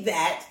take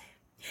that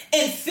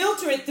and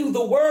filter it through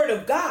the word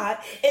of God.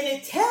 And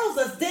it tells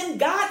us, then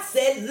God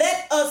said,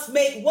 let us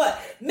make what?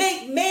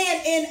 Make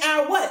man in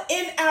our what?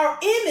 In our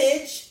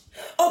image,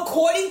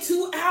 according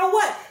to our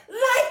what?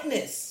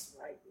 Likeness.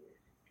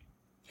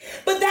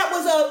 But that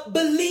was a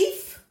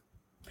belief.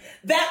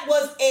 That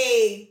was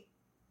a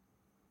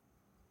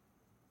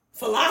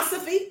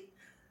philosophy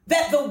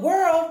that the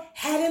world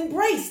had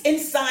embraced in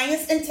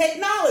science and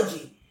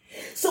technology.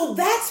 So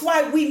that's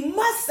why we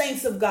must,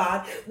 saints of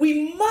God,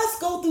 we must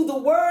go through the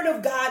word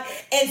of God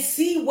and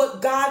see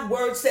what God's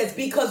word says,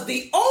 because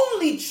the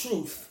only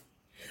truth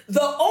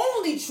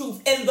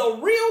and the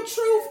real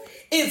truth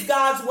is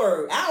God's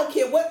word. I don't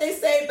care what they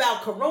say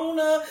about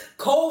Corona,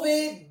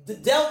 COVID, the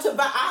Delta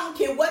virus. I don't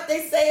care what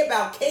they say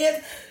about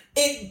cancer.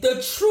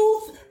 The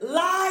truth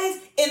lies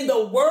in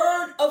the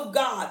word of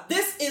God.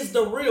 This is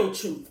the real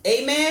truth.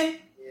 Amen.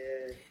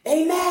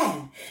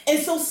 Amen. And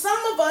so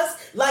some of us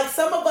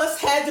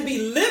had to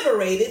be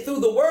liberated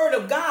through the word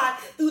of God,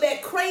 through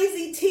that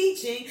crazy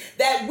teaching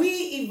that we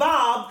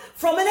evolved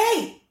from an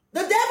ape.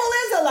 The devil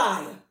is a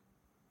liar.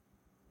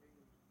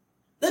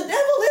 The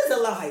devil is a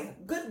liar.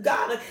 Good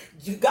God.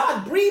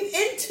 God breathed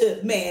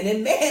into man,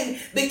 and man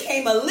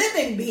became a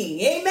living being.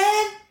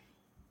 Amen.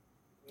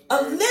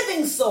 A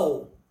living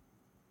soul.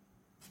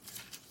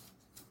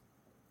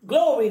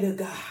 Glory to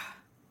God.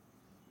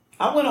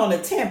 I went on a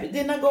tangent.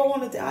 Didn't I go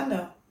on a tangent? I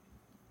know.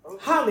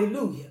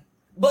 Hallelujah.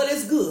 But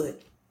it's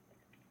good.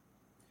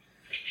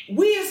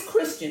 we as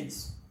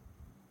Christians,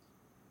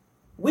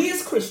 we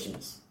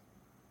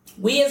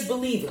as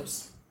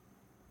believers,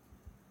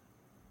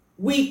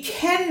 we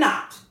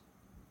cannot,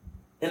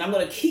 and I'm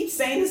going to keep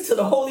saying this till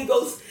the Holy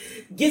Ghost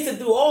gets it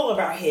through all of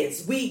our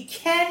heads. We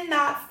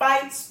cannot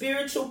fight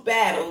spiritual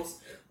battles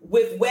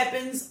with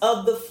weapons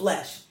of the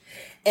flesh.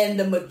 And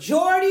the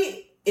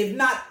majority, if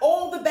not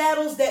all the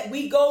battles that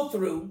we go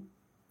through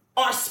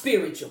are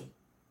spiritual.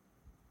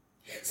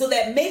 So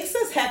that makes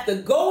us have to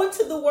go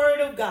into the Word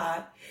of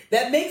God.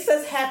 That makes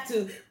us have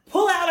to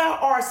pull out our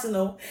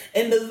arsenal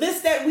and the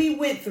list that we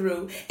went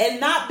through and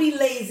not be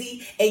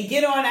lazy and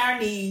get on our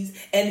knees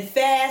and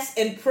fast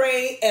and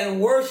pray and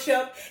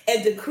worship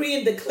and decree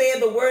and declare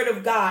the Word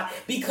of God,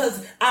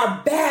 because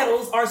our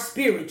battles are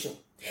spiritual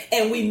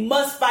and we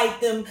must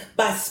fight them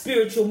by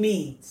spiritual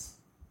means.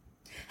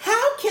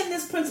 How can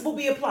this principle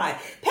be applied?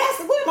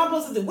 Pastor, what am I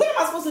supposed to do? What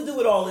am I supposed to do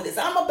with all of this?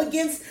 I'm up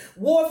against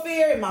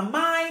warfare in my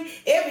mind.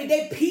 Every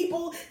day,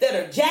 people that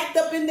are jacked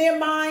up in their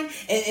mind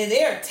and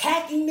they're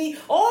attacking me.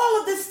 All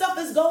of this stuff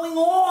is going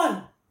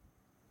on.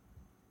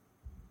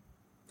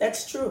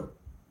 That's true.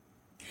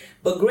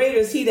 But greater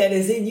is he that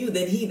is in you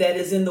than he that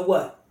is in the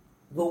what?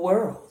 The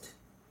world.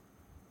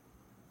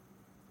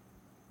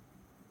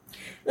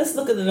 Let's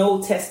look at an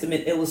Old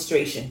Testament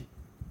illustration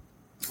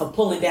of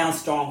pulling down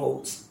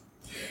strongholds.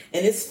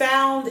 And it's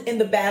found in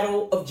the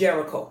Battle of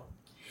Jericho.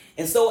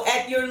 And so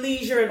at your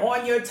leisure and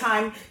on your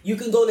time, you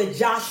can go to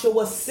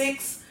Joshua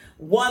 6,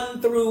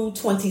 1 through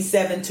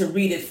 27 to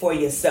read it for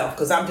yourself.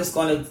 Because I'm just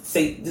going to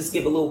just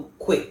give a little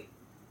quick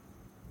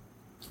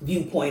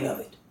viewpoint of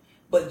it.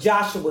 But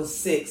Joshua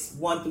 6,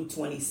 1 through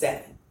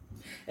 27.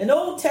 An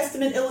Old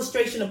Testament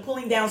illustration of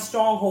pulling down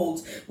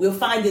strongholds. We'll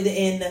find it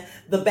in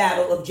the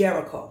Battle of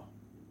Jericho.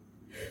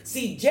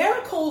 See,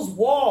 Jericho's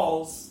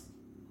walls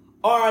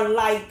are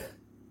like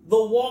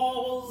the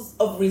walls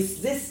of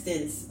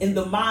resistance in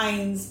the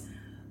minds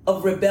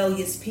of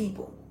rebellious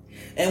people.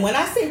 And when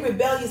I say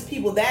rebellious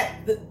people,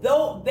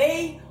 though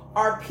they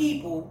are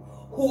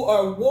people who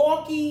are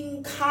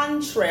walking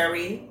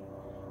contrary,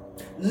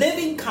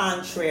 living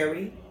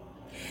contrary,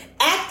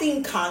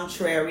 acting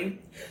contrary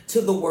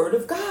to the Word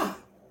of God.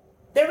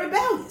 They're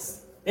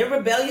rebellious. They're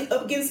rebellious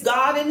against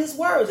God and His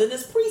words and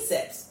His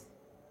precepts.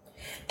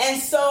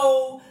 And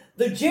so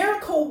the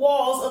Jericho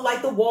walls are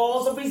like the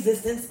walls of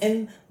resistance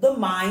in the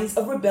minds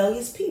of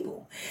rebellious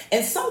people.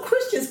 And some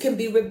Christians can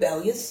be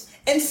rebellious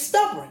and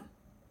stubborn.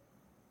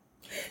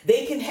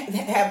 They can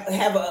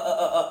have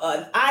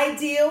an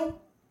ideal,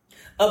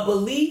 a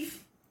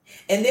belief,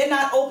 and they're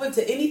not open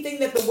to anything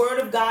that the Word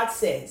of God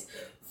says.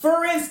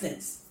 For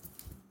instance,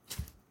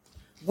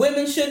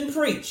 women shouldn't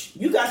preach.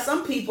 You got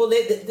some people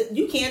that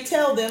you can't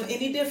tell them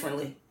any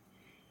differently.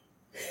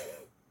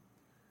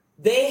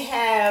 They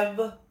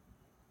have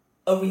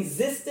a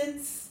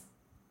resistance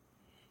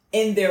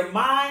in their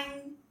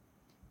mind,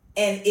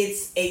 and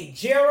it's a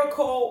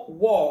Jericho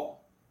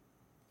wall.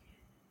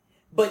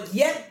 But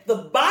yet the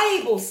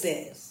Bible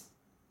says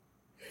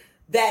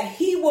that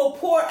He will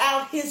pour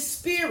out His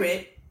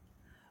Spirit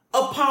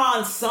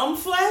upon some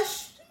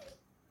flesh,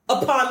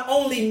 upon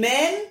only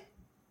men.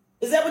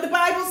 Is that what the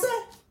Bible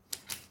says?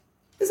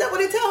 Is that what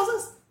it tells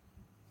us?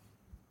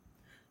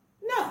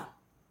 No.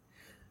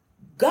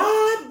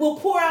 God will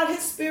pour out His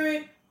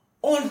Spirit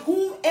on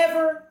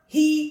whomever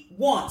He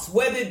wants,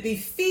 whether it be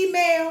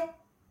female,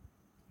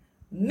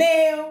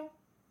 male,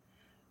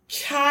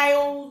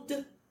 child,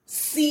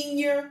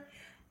 senior,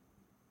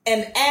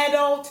 an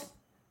adult,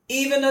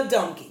 even a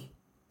donkey.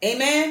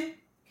 Amen?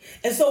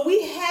 And so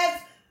we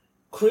have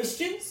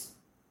Christians,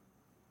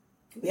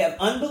 we have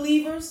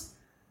unbelievers,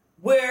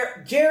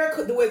 where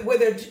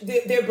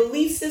their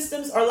belief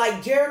systems are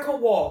like Jericho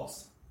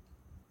walls.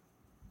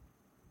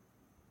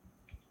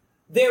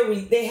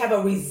 They have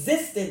a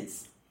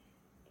resistance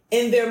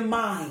in their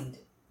mind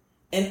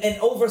and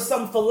over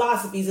some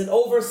philosophies and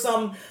over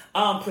some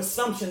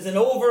presumptions and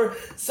over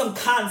some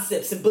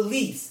concepts and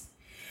beliefs.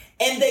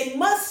 And they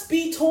must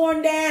be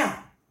torn down.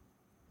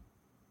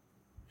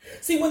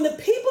 See, when the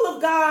people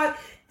of God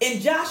in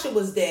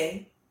Joshua's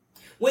day,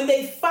 when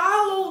they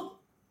followed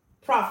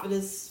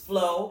Prophetess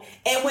Flo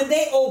and when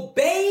they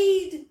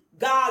obeyed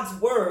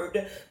God's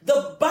word,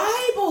 the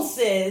Bible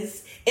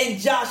says in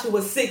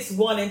Joshua 6,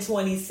 1 and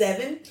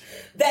 27,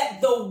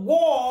 that the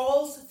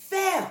walls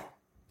fell.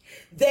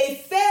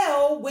 They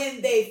fell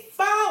when they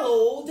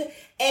followed,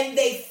 and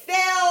they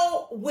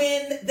fell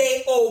when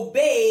they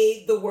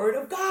obeyed the word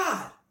of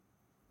God.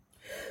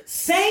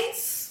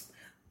 Saints,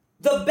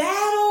 the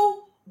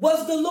battle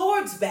was the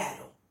Lord's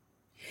battle.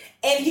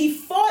 And He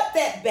fought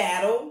that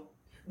battle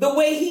the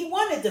way He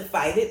wanted to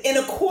fight it and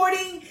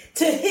according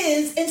to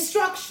His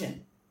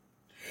instruction.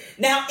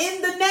 Now,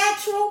 in the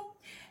natural,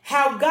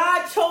 how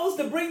God chose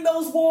to bring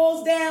those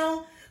walls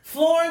down,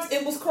 Florence,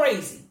 it was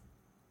crazy.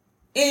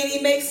 And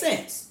it makes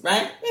sense,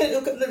 right?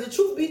 The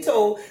truth be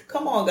told,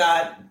 come on,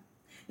 God.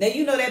 Now,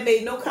 you know that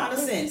made no kind of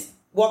sense.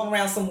 Walking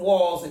around some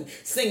walls and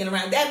singing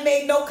around. That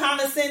made no kind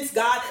of sense,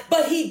 God.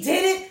 But He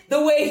did it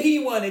the way He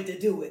wanted to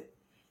do it.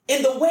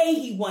 In the way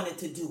He wanted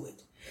to do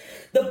it.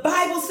 The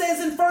Bible says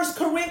in 1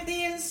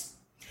 Corinthians,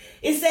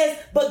 it says,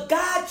 but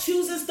God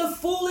chooses the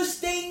foolish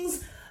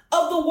things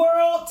of the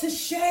world to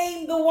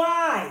shame the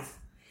wise,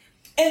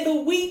 and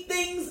the weak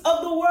things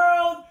of the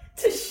world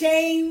to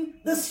shame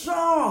the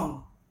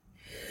strong.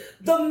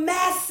 The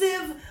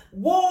massive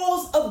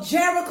walls of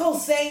Jericho,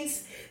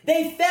 saints,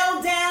 they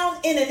fell down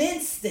in an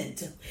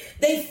instant.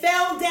 They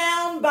fell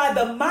down by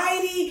the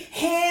mighty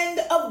hand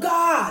of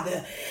God.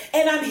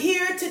 And I'm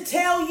here to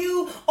tell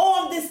you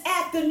on this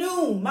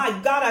afternoon, my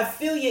God, I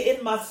feel you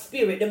in my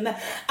spirit.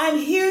 I'm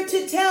here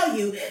to tell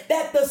you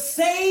that the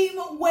same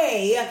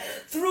way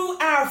through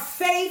our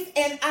faith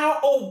and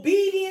our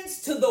obedience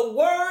to the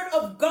word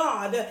of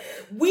God,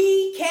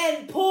 we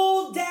can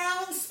pull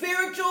down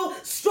spiritual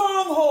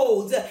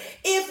strongholds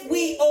if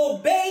we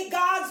obey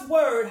God's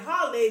word.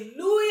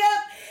 Hallelujah.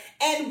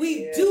 And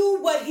we do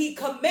what he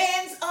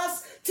commands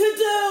us to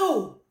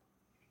do.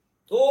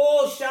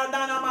 Oh,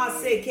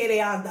 Shandanamase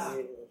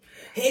Kereanda.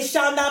 He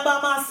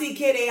Shandabamasi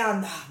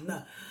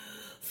Kereanda.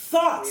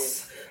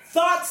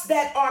 Thoughts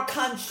that are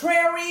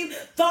contrary,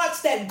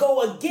 thoughts that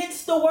go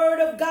against the word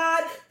of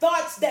God,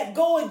 thoughts that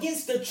go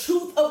against the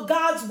truth of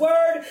God's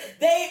word,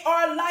 they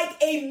are like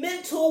a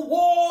mental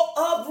wall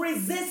of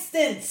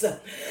resistance.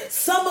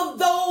 Some of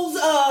those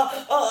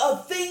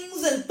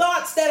things and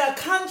thoughts that are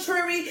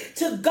contrary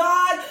to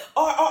God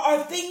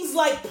are things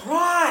like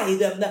pride,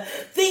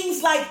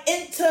 things like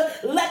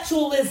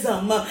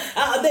intellectualism.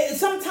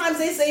 Sometimes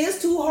they say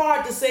it's too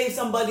hard to save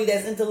somebody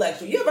that's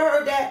intellectual. You ever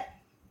heard that?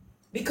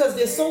 Because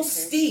they're so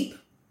steep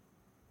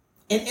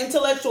in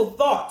intellectual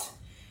thought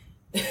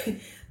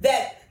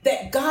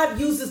that God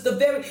uses the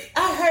very.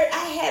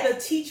 I had a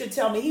teacher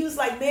tell me, he was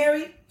like,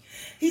 Mary,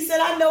 he said,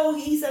 I know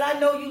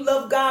you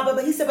love God,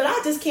 but he said, but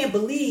I just can't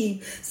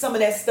believe some of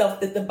that stuff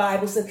that the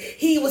Bible says.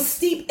 He was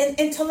steep in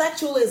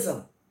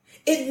intellectualism.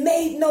 It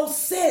made no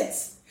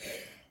sense.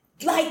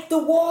 Like the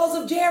walls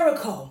of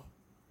Jericho.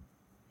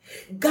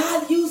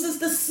 God uses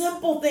the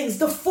simple things,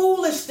 the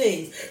foolish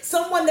things.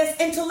 Someone that's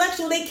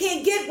intellectual, they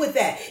can't get with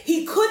that.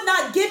 He could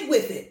not get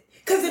with it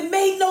because it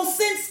made no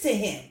sense to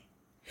him.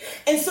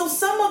 And so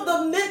some of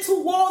the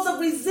mental walls of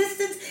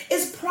resistance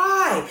is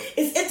pride,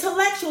 it's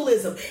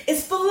intellectualism,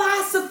 it's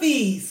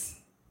philosophies,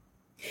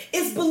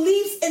 it's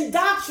beliefs and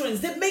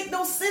doctrines that make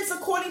no sense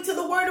according to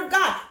the word of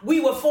God. We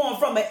were formed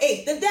from an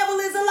ape. The devil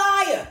is a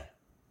liar.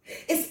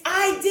 It's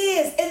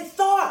ideas and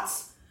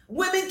thoughts.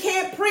 Women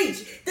can't preach.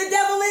 The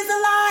devil is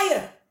a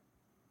liar.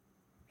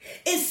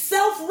 It's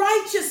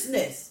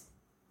self-righteousness.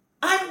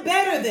 I'm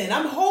better than.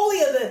 I'm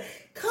holier than.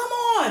 Come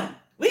on.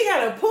 We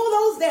got to pull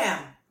those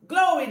down.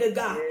 Glory to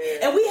God.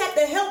 Yeah. And we have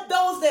to help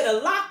those that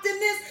are locked in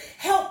this,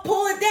 help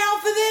pull it down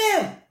for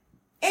them.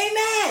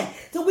 Amen.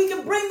 So we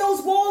can bring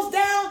those walls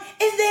down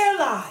in their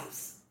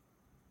lives.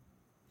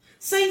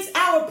 Saints,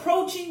 our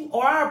approach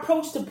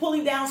to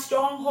pulling down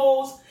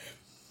strongholds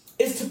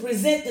is to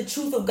present the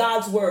truth of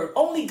God's word.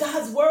 Only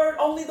God's word,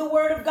 only the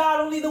word of God,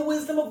 only the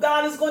wisdom of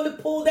God is going to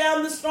pull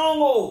down the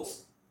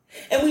strongholds.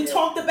 And we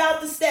talked about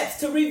the steps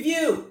to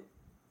review.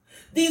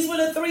 These were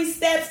the 3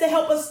 steps to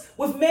help us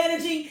with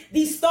managing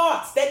these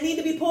thoughts that need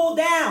to be pulled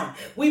down.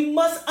 We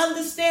must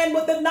understand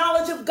what the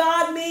knowledge of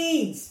God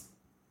means.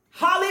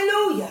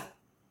 Hallelujah.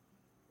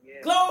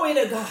 Yeah. Glory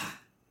to God.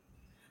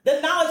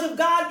 The knowledge of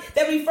God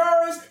that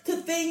refers to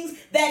things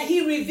that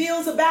he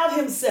reveals about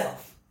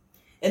himself.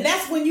 And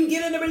that's when you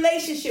get in a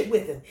relationship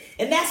with him.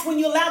 And that's when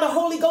you allow the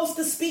Holy Ghost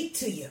to speak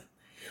to you.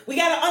 We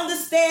got to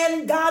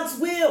understand God's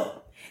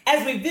will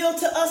as revealed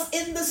to us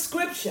in the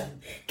scripture.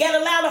 Got to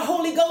allow the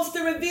Holy Ghost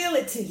to reveal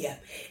it to you.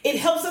 It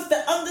helps us to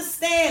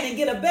understand and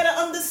get a better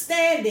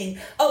understanding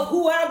of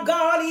who our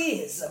God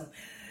is.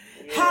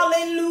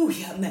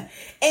 Hallelujah.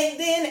 And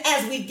then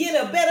as we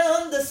get a better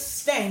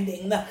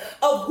understanding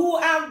of who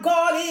our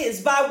God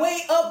is by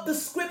way of the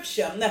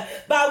scripture,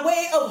 by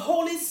way of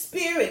Holy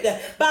Spirit,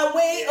 by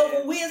way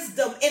of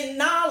wisdom and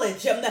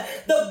knowledge,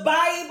 the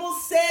Bible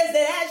says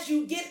that as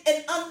you get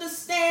an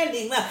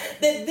understanding, that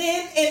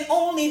then and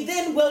only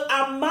then will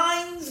our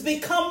minds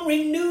become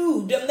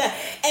renewed.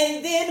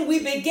 And then we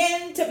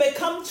begin to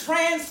become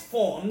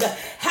transformed.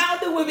 How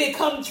do we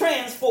become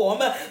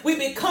transformed? We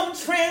become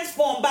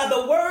transformed by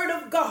the word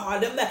of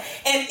God. And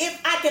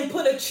if I can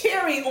put a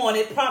cherry on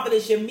it,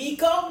 Prophetess Yamiko,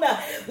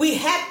 we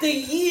have to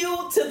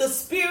yield to the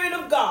Spirit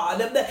of God,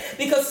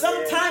 because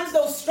sometimes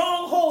those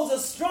strongholds are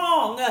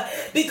strong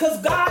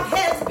because God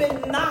has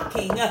been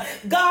knocking,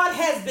 God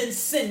has been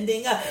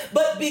sending,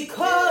 but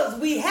because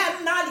we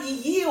have not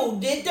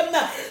yielded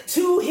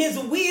to his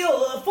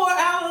will for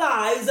our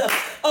lives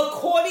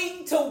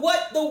according to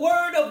what the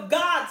word of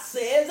God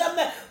says,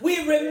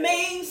 we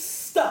remain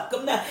stuck.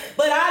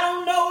 But I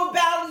don't know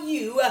about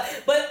you,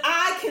 but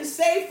I can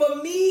say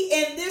for me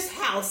in this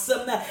house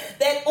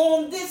that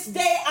on this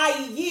day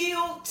I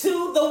yield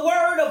to the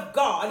word of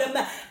God.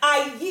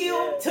 I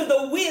yield to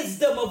the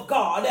wisdom of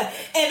God,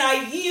 and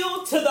I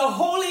yield to the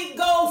Holy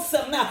Ghost.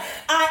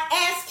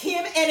 I ask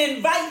him and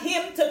invite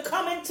him to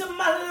come into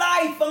my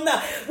life.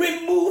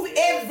 Remove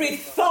every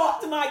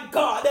thought, my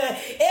God,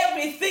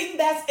 everything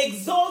that's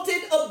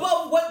exalted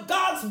above what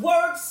God's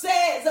word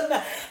says.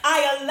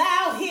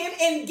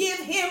 and give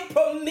him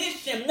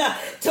permission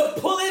to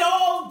pull it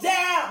all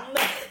down,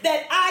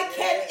 that I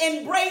can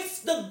embrace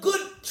the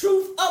good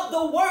truth of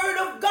the word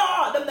of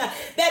God,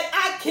 that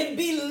I can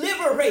be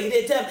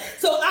liberated,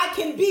 so I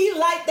can be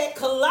like that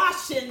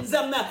Colossians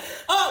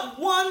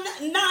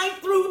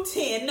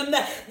 1:9-10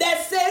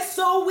 that says,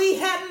 so we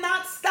have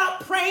not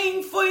stopped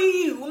praying for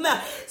you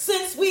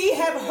since we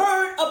have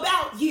heard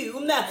about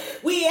you.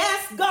 We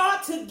ask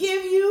God to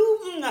give you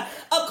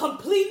a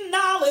complete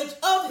knowledge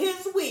of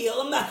his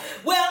will.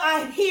 Well,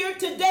 I'm here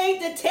today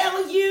to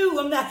tell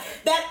you that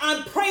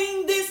I'm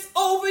praying this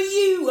over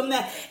you, and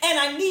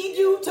I need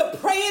you to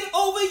pray it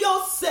over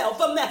yourself.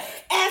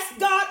 Ask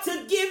God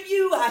to give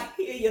you, I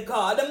hear you,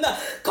 God,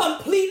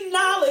 complete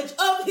knowledge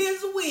of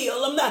his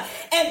will,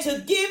 and to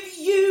give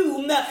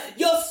you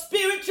your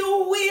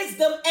spiritual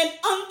wisdom and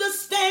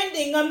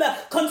understanding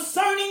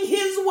concerning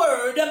his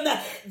word.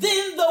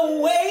 Then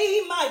the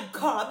way, my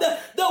God,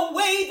 the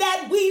way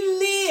that we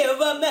live,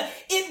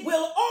 it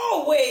will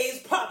always,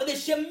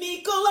 Prophetess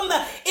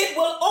Shamika, it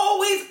will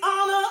always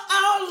honor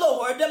our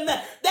Lord.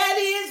 That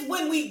is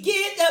when we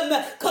get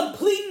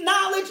complete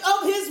knowledge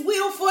of his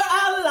will for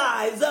our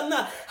lives.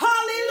 Hallelujah.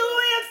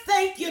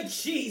 Thank you,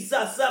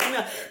 Jesus.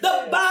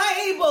 The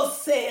Bible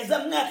says,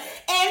 and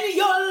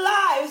your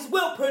lives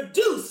will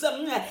produce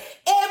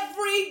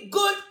every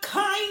good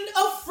kind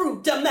of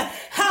fruit.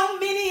 How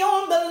many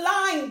on the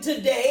line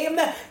today,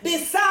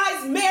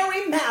 besides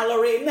Mary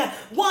Mallory,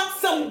 want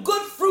some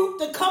good fruit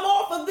to come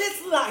off of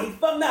this life?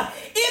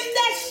 If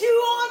that's you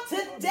on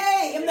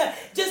today,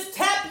 just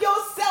tap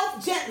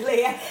yourself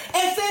gently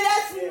and say,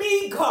 that's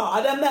me,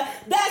 God.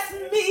 That's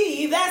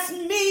me. That's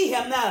me.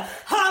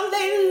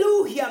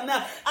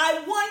 Hallelujah. I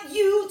want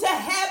you to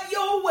have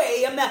your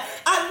way.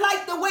 I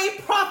like the way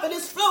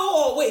Prophetess Flo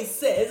always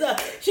says.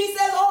 She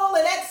says all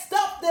of that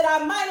stuff that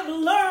I might have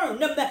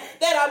learned that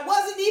I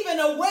wasn't even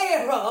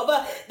aware of,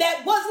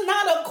 that was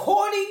not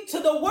according to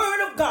the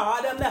word of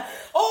God.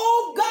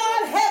 Oh,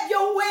 God, have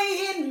your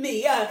way in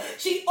me.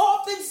 She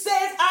often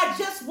says, I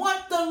just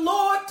want the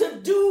Lord to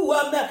do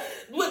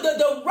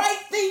the right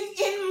thing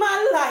in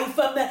my life,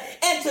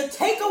 and to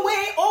take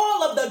away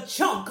all of the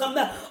junk,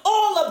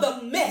 all of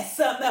the mess,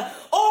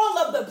 all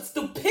of the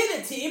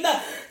stupidity,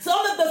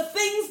 some of the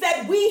things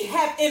that we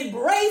have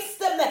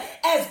embraced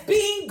as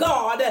being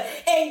God,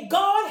 and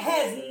God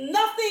has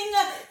nothing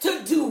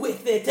to do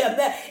with it.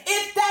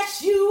 If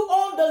that's you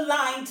on the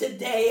line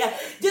today,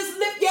 just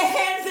lift your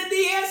hands in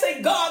the air and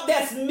say, God,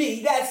 that's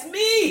me. That's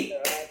me.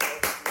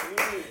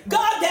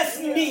 God, that's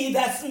me.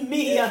 That's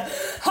me.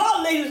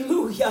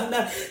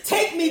 Hallelujah.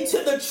 Take me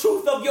to the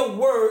truth of your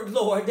word,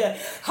 Lord.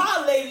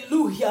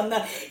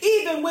 Hallelujah.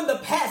 Even when the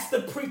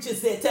pastor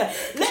preaches it,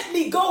 let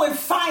me go and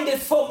find it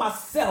for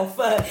myself.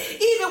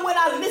 Even when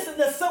I listen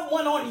to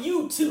someone on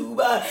YouTube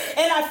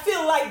and I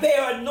feel like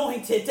they're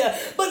anointed.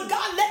 But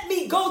God, let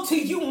me go to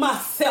you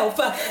myself.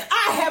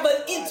 I have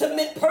an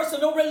intimate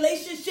personal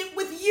relationship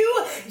with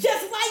you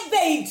just like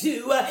they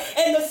do.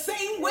 And the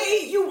same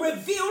way you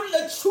reveal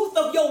the truth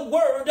of your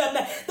word,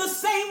 the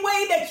same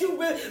way that you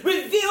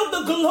reveal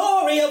the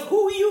glory of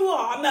who you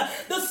are,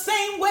 the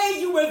same way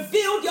you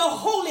revealed your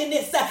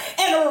holiness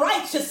and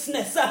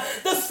righteousness,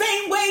 the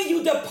same way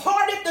you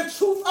departed the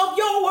truth of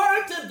your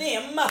word to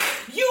them.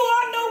 You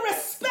are no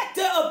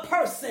respecter of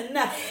person,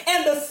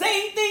 and the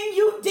same thing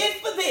you did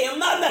for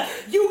them,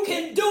 you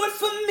can do it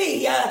for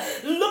me.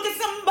 Look at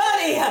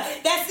somebody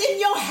that's in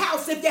your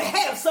house if you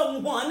have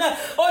someone,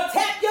 or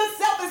tap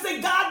yourself and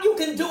say, God, you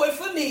can do it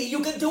for me.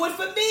 You can do it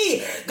for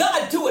me.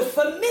 God, do it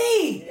for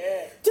me.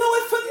 Yeah. Do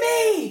it for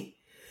me.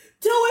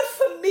 Do it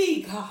for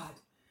me, God.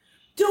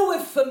 Do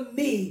it for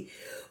me.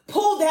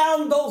 Pull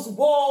down those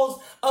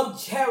walls of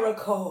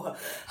Jericho.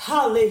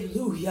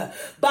 Hallelujah.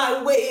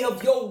 By way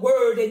of your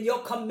word and your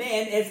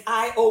command, as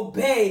I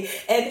obey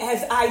and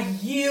as I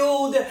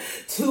yield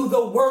to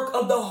the work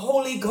of the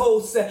Holy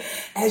Ghost,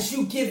 as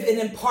you give and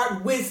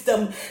impart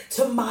wisdom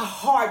to my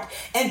heart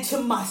and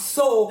to my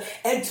soul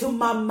and to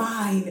my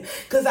mind.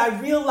 Because I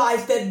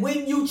realize that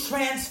when you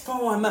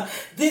transform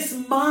this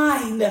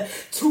mind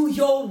to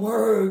your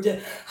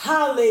word,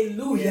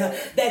 hallelujah,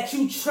 that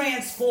you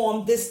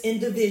transform this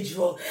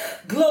individual.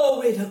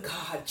 Glory to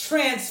God.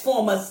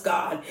 Transform us,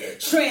 God.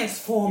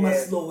 Transform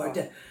us,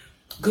 Lord.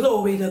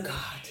 Glory to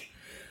God.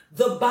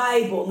 The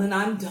Bible, and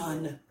I'm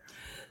done.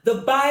 The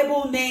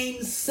Bible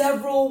names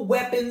several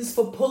weapons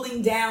for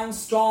pulling down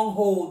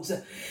strongholds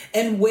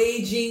and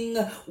waging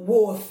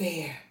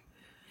warfare.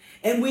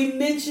 And we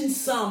mentioned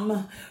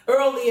some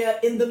earlier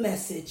in the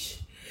message.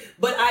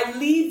 But I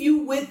leave you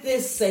with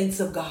this, saints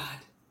of God.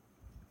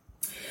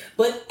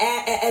 But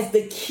as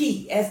the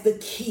key,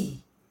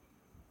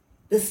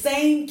 the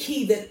same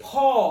key that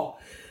Paul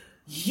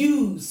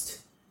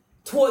used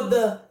toward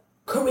the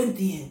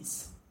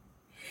Corinthians.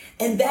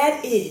 And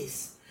that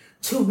is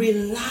to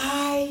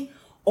rely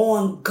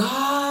on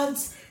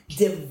God's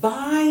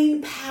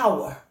divine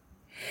power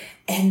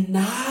and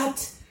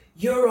not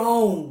your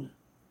own.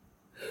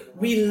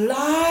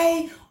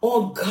 Rely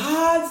on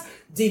God's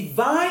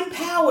divine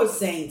power,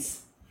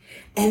 saints,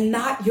 and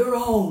not your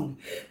own.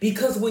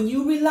 Because when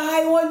you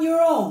rely on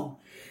your own,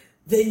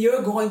 then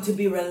you're going to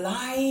be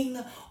relying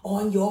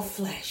on your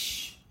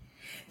flesh.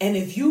 And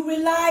if you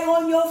rely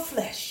on your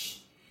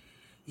flesh,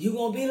 you're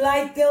going to be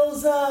like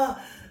those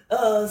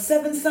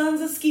 7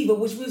 sons of Sceva,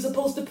 which we were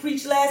supposed to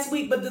preach last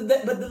week, but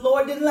the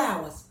Lord didn't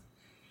allow us.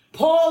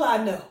 Paul,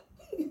 I know.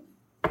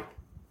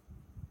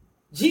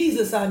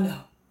 Jesus, I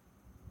know.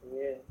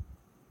 Yeah.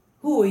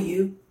 Who are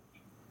you?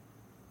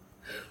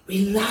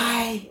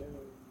 Rely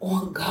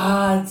on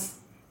God's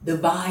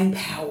divine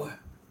power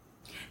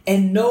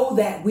and know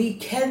that we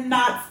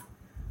cannot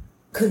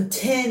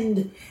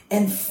contend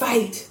and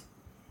fight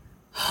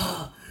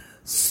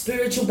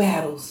spiritual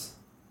battles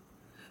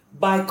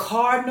by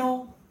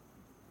carnal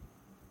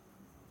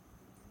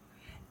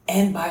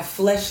and by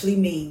fleshly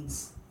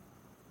means.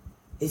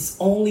 It's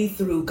only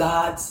through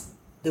God's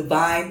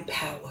divine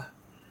power,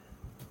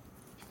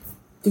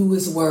 through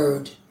his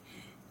word.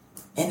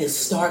 And it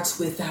starts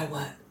with our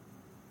what?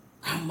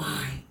 Our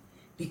mind.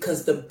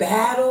 Because the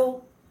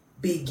battle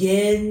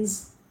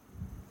begins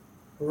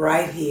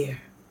right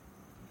here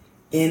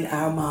in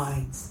our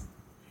minds.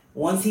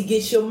 Once he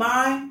gets your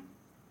mind,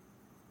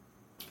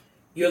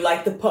 you're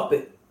like the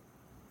puppet.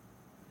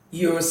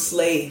 You're a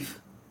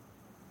slave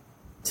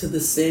to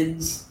the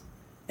sins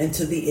and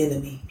to the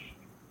enemy.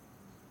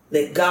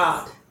 Let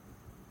God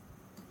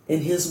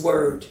and his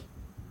word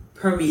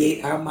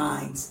permeate our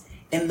minds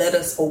and let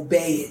us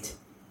obey it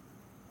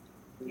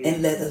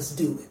and let us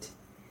do it.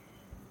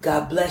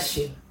 God bless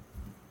you.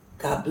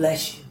 God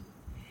bless you.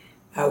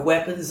 Our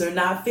weapons are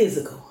not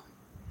physical,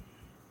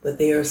 but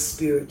they are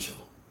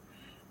spiritual.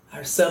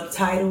 Our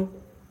subtitle,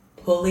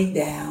 Pulling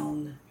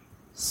Down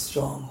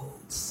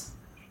Strongholds.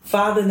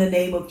 Father, in the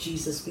name of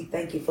Jesus, we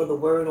thank you for the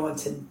word on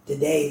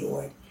today,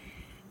 Lord.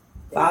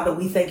 Father,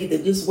 we thank you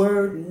that this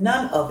word,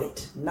 none of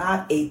it,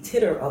 not a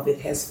tittle of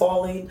it, has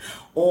fallen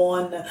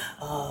on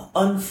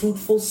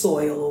unfruitful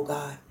soil, oh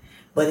God,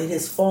 but it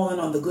has fallen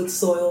on the good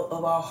soil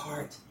of our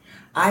heart.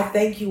 I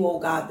thank you, oh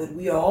God, that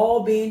we are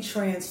all being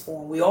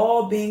transformed. We're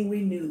all being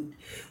renewed.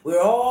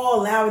 We're all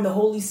allowing the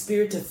Holy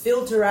Spirit to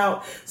filter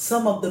out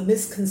some of the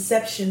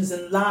misconceptions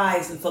and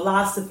lies and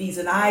philosophies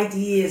and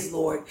ideas,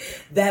 Lord,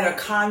 that are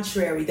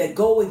contrary, that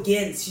go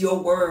against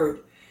your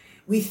word.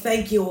 We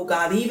thank you, oh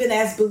God, even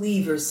as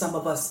believers, some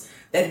of us,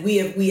 that we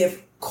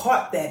have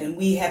caught that and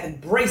we have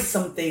embraced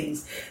some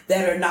things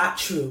that are not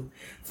true.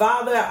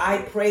 Father,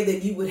 I pray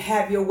that you would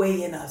have your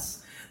way in us.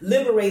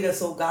 Liberate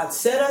us, oh God.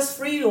 Set us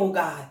free, oh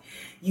God.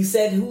 You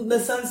said who the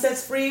Son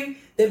sets free,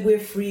 that we're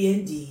free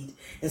indeed.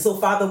 And so,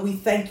 Father, we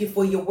thank you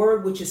for your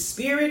word, which is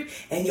spirit,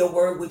 and your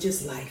word, which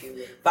is life.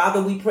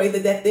 Father, we pray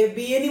that there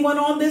be anyone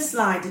on this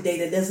line today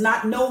that does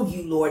not know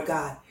you, Lord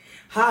God.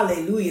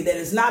 Hallelujah. That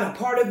is not a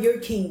part of your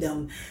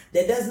kingdom,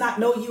 that does not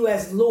know you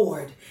as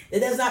Lord, that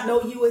does not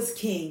know you as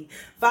King.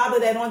 Father,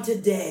 that on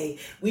today,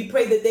 we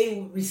pray that they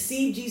will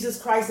receive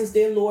Jesus Christ as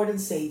their Lord and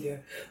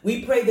Savior.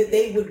 We pray that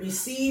they would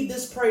receive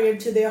this prayer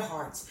into their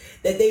hearts,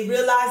 that they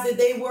realize that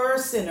they were a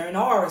sinner and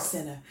are a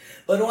sinner.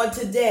 But on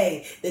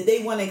today, that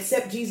they want to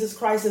accept Jesus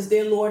Christ as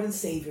their Lord and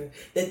Savior,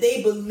 that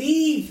they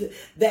believe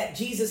that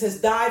Jesus has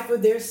died for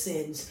their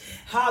sins.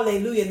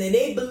 Hallelujah. And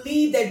they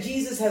believe that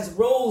Jesus has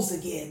rose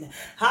again.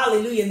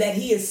 Hallelujah. And that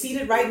he is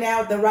seated right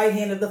now at the right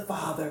hand of the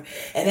Father.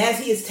 And as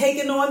he has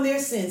taken on their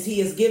sins, he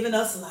has given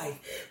us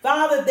life.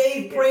 Father,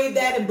 they've prayed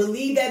that and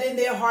believed that in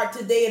their heart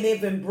today, and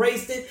they've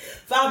embraced it.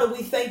 Father,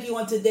 we thank you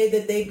on today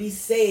that they be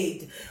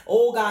saved.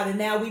 Oh God, and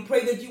now we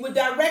pray that you would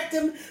direct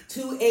them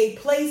to a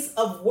place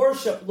of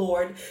worship,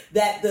 Lord,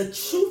 that the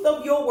truth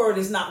of your word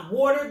is not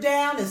watered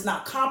down, it's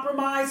not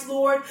compromised,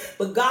 Lord,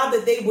 but God,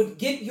 that they would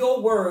get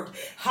your word,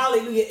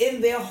 hallelujah,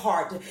 in their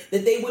heart,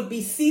 that they would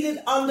be seated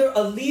under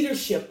a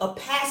leadership, a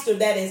pastor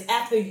that is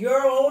after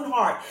your own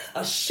heart,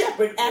 a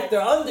shepherd after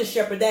under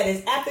shepherd that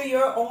is after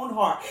your own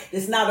heart,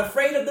 that's not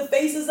afraid of the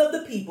faces of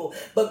the people,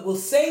 but will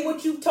say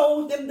what you've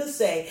told them to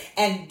say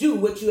and do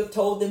what you have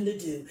told them to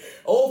do.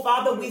 Oh,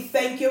 Father, we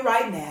thank you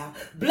right now.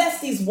 Bless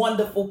these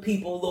wonderful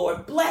people,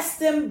 Lord. Bless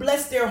them,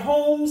 bless their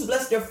homes,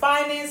 bless their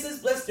finances,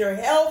 bless their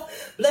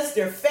health, bless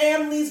their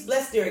families,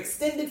 bless their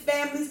extended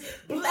families.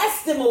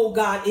 Bless them, oh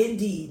God,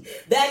 indeed.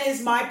 That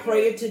is my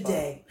prayer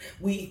today.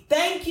 We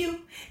thank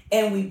you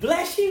and we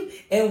bless you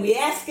and we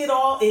ask it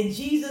all in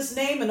Jesus'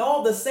 name, and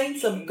all the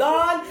saints of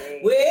God,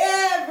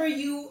 wherever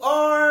you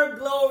are,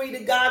 glory to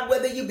God,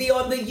 whether you be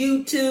on the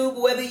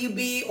YouTube, whether you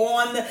be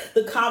on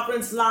the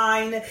conference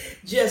line,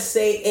 just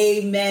say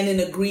amen in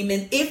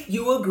agreement if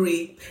you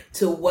agree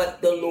to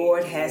what the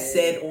Lord has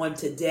said on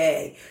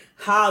today.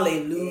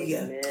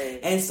 Hallelujah. Amen.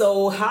 And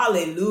so,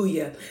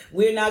 hallelujah.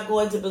 We're not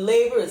going to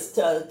belabor. It's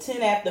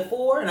 10 after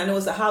 4, and I know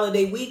it's a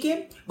holiday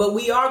weekend, but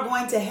we are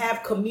going to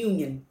have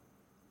communion.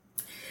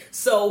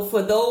 So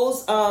for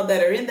those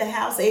that are in the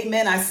house,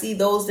 amen. I see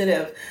those that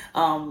have,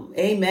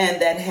 amen,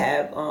 that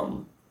have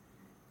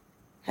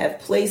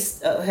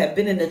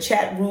been in the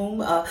chat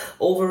room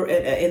over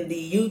in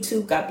the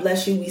YouTube. God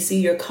bless you. We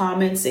see your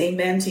comments.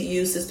 Amen to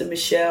you, Sister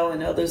Michelle,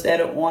 and others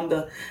that are on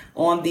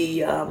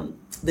the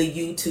the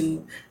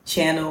YouTube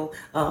channel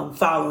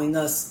following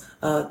us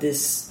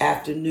this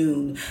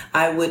afternoon.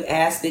 I would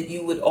ask that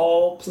you would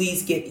all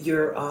please get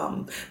your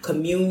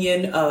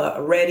communion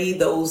ready.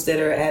 Those that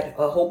are at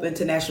Hope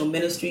International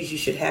Ministries, you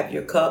should have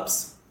your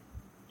cups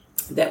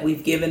that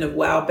we've given a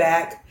while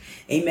back.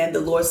 Amen. The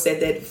Lord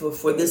said that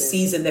for this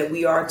season that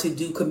we are to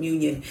do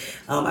communion.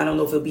 I don't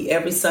know if it'll be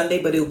every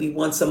Sunday, but it'll be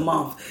once a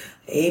month.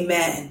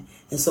 Amen.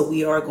 And so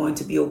we are going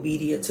to be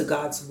obedient to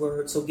God's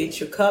word. So get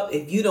your cup.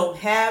 If you don't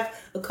have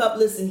a cup,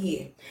 listen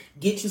here.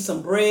 Get you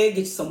some bread,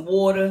 get you some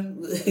water.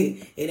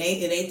 It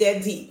ain't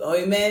that deep.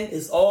 Amen.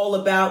 It's all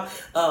about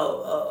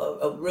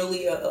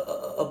really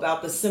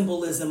about the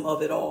symbolism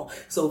of it all.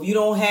 So if you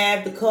don't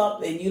have the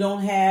cup and you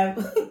don't have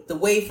the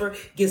wafer,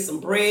 get some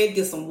bread,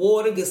 get some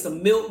water, get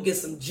some milk, get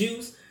some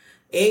juice.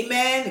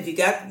 Amen. If you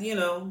got,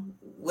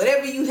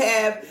 whatever you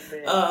have,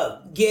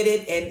 get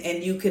it,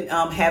 and you can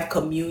have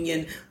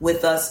communion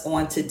with us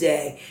on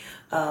today.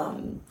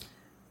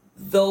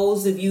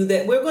 Those of you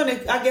that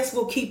I guess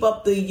we'll keep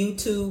up the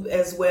YouTube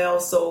as well.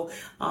 So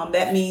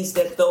that means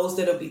that those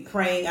that will be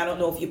praying, I don't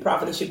know if your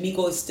Prophetess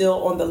Yamiko is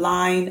still on the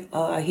line.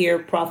 I hear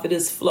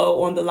Prophetess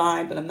Flo on the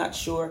line, but I'm not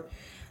sure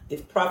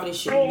if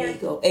Prophetess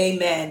Yamiko.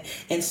 Amen.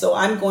 And so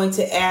I'm going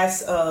to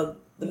ask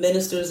the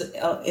ministers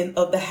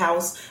of the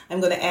house.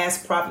 I'm going to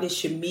ask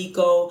Prophetess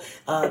Yamiko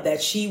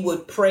that she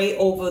would pray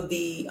over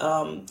the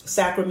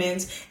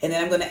sacraments. And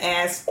then I'm going to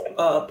ask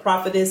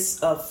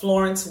Prophetess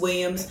Florence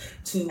Williams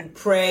to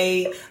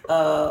pray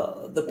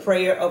the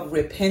prayer of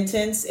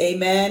repentance.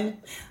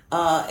 Amen.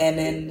 And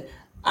then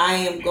I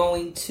am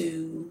going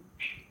to,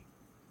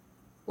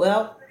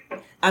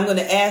 I'm going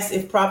to ask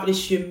if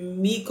Prophetess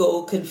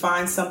Yamiko can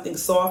find something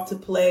soft to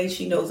play.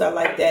 She knows I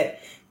like that.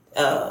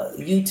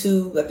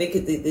 YouTube, I think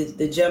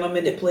the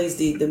gentleman that plays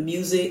the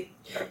music,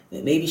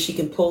 maybe she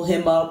can pull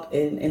him up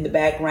in the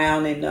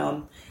background,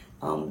 and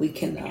we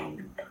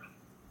can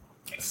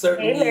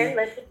certainly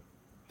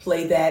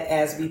play that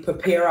as we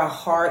prepare our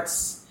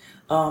hearts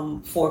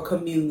for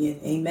communion.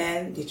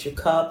 Amen. Get your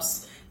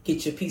cups,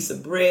 get your piece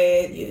of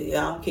bread, I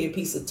don't care,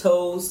 piece of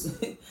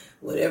toast,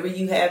 whatever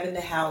you have in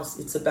the house.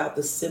 It's about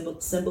the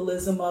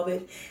symbolism of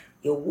it,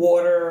 your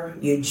water,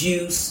 your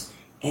juice,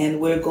 and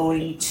we're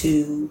going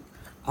to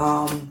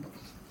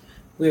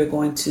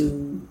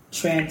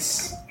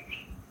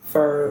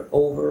transfer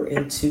over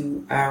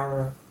into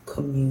our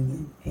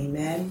communion.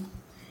 Amen.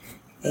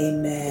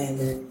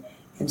 Amen.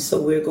 And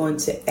so we're going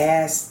to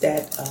ask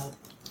that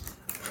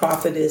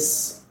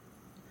Prophetess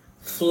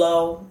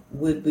Flo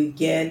would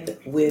begin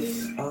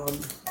with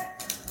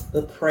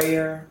the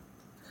prayer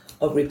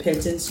of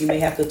repentance. You may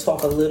have to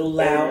talk a little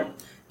loud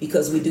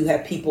because we do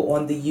have people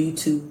on the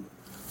YouTube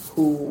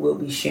who will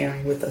be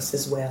sharing with us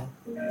as well.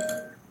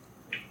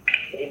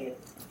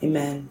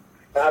 Amen.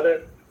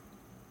 Father,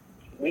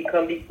 we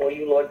come before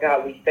you, Lord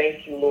God. We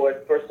thank you,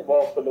 Lord, first of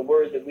all, for the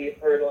words that we have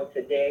heard on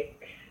today.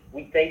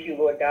 We thank you,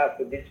 Lord God,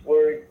 for this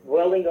word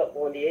welling up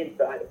on the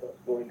inside of us,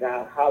 Lord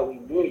God.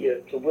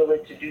 Hallelujah. To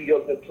willing to do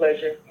your good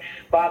pleasure.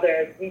 Father,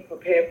 as we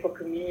prepare for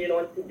communion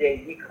on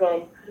today, we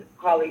come,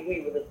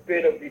 hallelujah, with a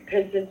spirit of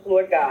repentance,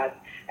 Lord God,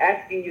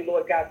 asking you,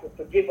 Lord God, to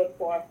forgive us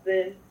for our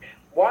sins.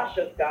 Wash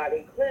us, God,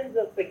 and cleanse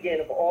us again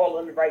of all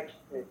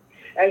unrighteousness.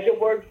 As your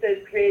word says,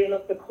 creating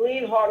us a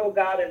clean heart, O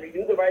God, and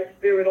renew the right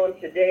spirit on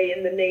today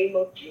in the name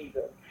of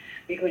Jesus.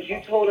 Because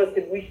you told us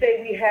if we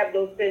say we have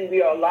those sins,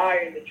 we are a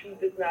liar and the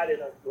truth is not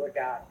in us, Lord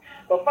God.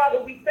 But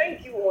Father, we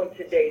thank you on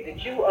today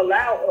that you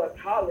allow us,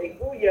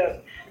 hallelujah,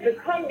 to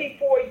come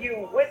before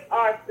you with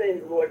our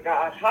sins, Lord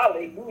God,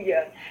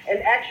 hallelujah,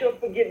 and ask your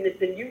forgiveness,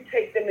 and you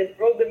take them and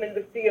throw them in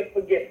the sea of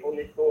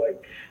forgetfulness, Lord.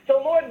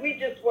 So, Lord, we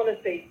just want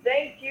to say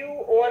thank you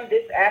on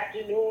this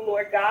afternoon,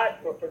 Lord God,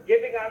 for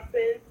forgiving our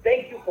sins.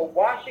 Thank you for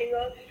washing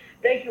us.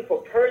 Thank you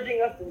for purging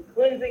us and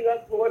cleansing us,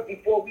 Lord,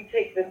 before we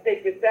take the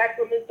sacred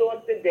sacraments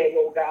on today,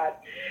 oh God.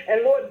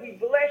 And Lord, we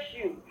bless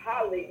you,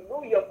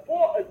 hallelujah,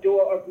 for a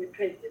door of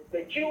repentance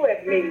that you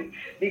have made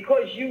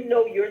because you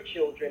know your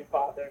children,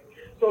 Father.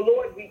 So,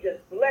 Lord, we just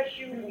bless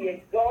you, we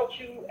exalt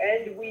you,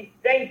 and we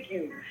thank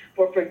you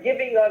for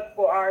forgiving us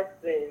for our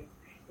sins.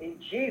 In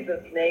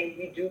Jesus' name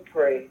we do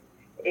pray.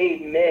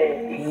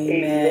 Amen.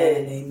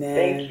 Amen. Amen.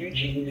 Thank you,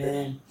 Jesus.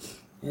 Amen.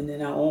 And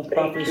then our own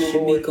Prophet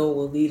Yamiko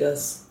will lead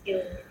us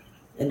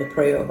in the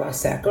prayer of our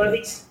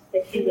sacraments.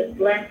 Lord, that you would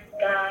bless,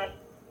 God,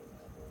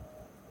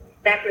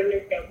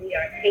 sacraments that we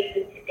are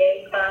taking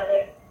today,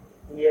 Father.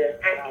 Yes,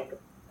 and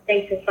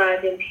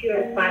sanctify them,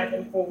 purify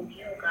them, hold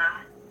you,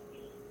 God.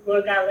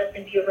 Lord God, let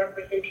them be a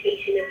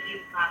representation of you,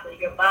 Father.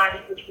 Your body,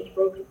 which was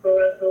broken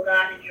for us, oh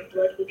God, and your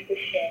blood, which was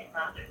shed,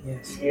 Father.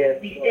 Yes. Yes,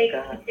 we thank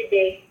you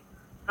today.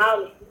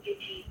 Hallelujah,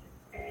 Jesus.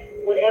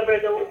 Whatever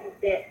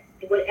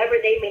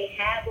they may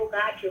have, oh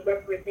God, to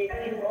represent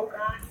you, oh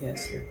God.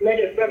 Yes, sir. Let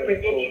it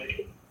represent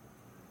you,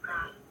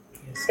 God.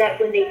 Yes, that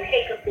when they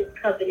take up this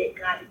covenant,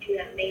 God, that you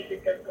have made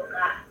with us, oh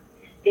God,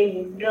 they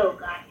will know,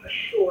 God, for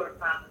sure,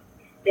 Father,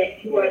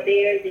 that you are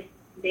there, that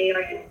they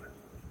are yours.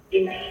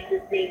 In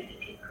Jesus' name we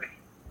do pray.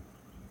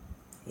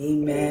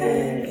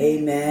 Amen.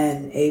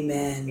 Amen.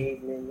 Amen.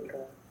 Amen,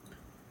 God.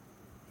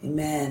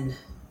 Amen.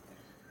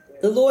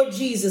 The Lord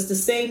Jesus, the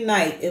same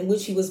night in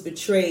which he was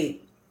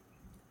betrayed,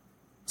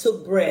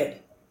 took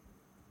bread.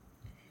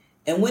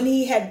 And when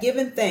he had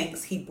given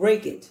thanks, he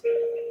brake it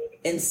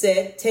and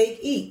said, "Take,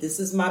 eat. This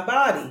is my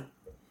body,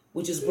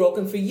 which is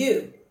broken for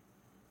you.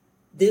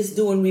 This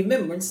do in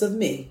remembrance of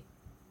me."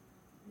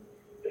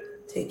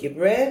 Take your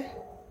bread.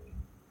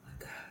 My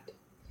God.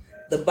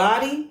 The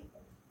body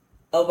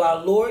of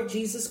our Lord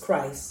Jesus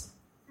Christ,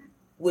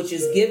 which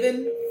is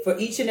given for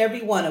each and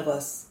every one of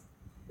us.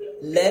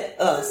 Let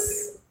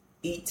us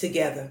eat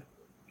together.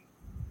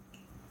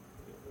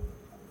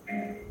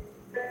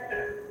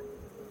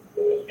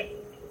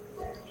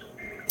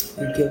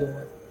 Thank you,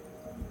 Lord.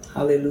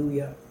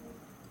 Hallelujah.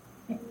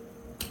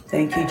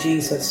 Thank you,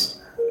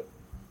 Jesus.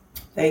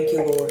 Thank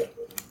you, Lord.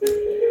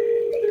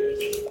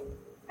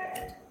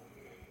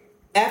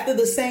 After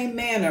the same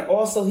manner,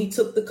 also he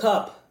took the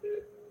cup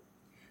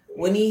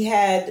when he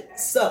had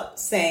supped,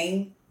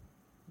 saying,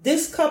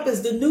 "This cup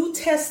is the New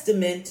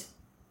Testament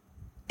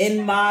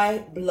in my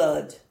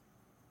blood.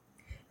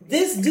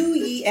 This do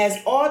ye as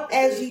oft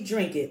as ye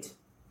drink it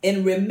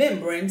in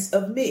remembrance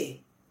of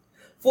me.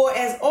 For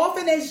as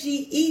often as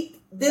ye eat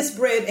this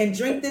bread and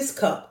drink this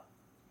cup,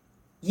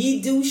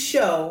 ye do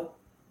show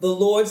the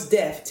Lord's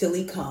death till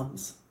he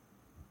comes."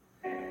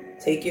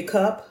 Take your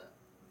cup.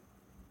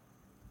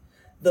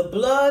 The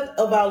blood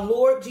of our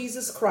Lord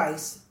Jesus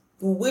Christ,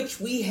 through which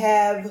we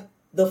have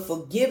the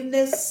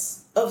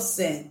forgiveness of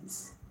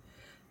sins.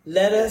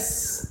 Let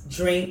us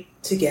drink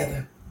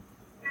together.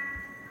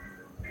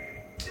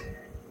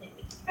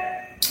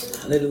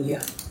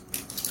 Hallelujah.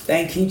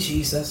 Thank you,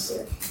 Jesus.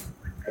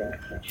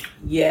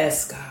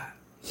 Yes, God.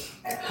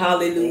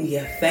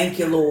 Hallelujah. Thank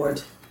you,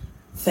 Lord.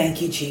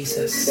 Thank you,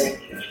 Jesus.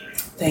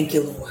 Thank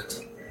you, Lord.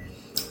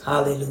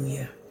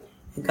 Hallelujah.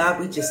 And God,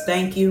 we just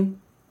thank you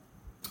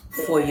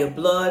for your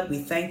blood. We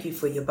thank you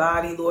for your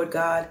body, Lord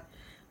God.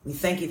 We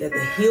thank you that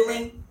the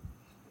healing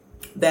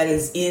that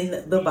is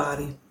in the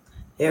body,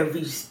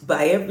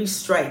 by every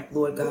stripe,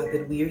 Lord God,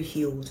 that we are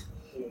healed.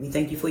 We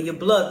thank you for your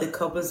blood that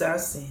covers our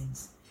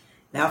sins.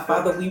 Now,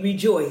 Father, we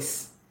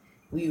rejoice.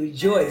 We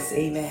rejoice,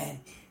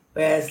 amen.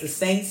 Whereas the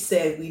saints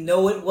said, we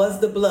know it was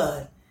the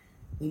blood.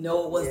 We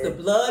know it was the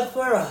blood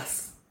for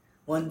us.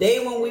 One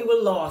day when we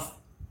were lost,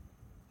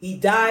 he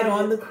died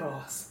on the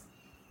cross.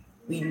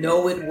 We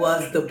know it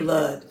was the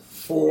blood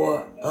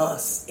for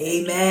us.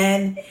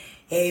 Amen.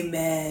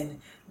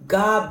 Amen.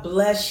 God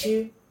bless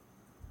you.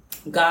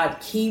 God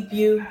keep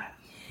you.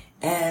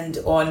 And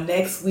on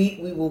next week,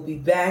 we will be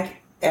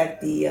back at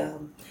the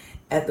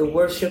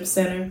worship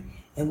center,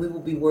 and we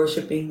will be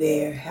worshiping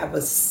there. Have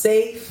a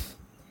safe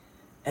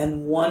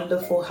and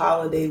wonderful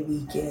holiday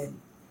weekend.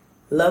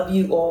 Love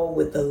you all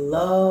with the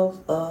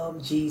love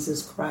of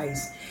Jesus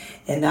Christ.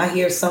 And I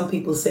hear some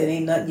people say,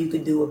 ain't nothing you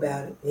can do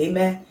about it.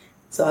 Amen.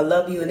 So I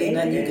love you and ain't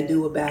nothing you can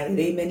do about it.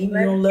 Amen. Even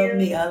if you don't love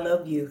me, I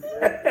love you.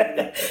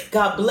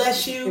 God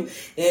bless you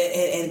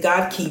and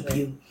God keep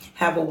you.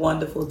 Have a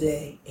wonderful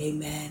day.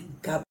 Amen.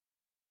 God.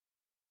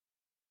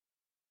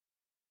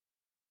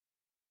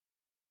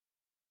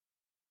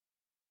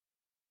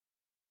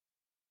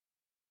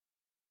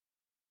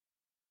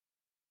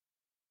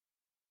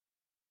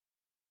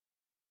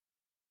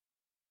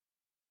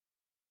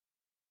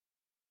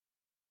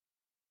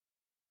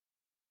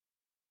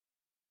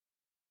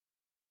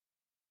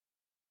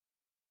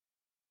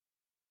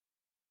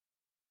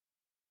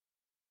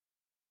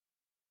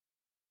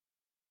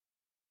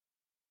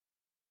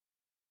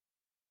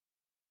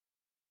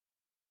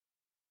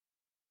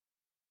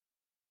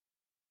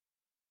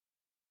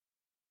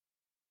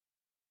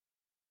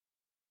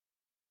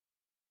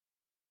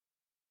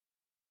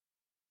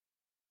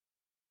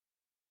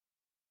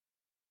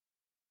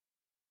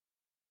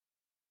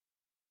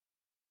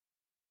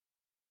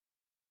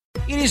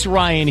 It is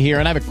Ryan here,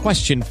 and I have a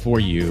question for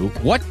you.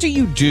 What do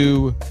you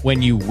do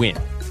when you win?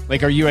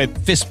 Like, are you a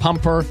fist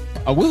pumper,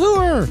 a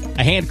woohooer,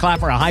 a hand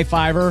clapper, a high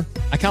fiver?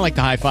 I kind of like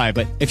the high five,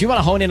 but if you want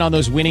to hone in on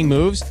those winning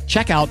moves,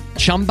 check out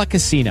Chumba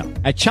Casino.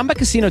 At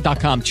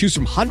ChumbaCasino.com, choose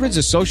from hundreds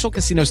of social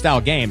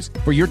casino-style games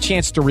for your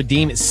chance to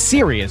redeem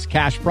serious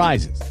cash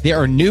prizes. There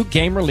are new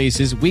game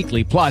releases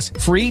weekly, plus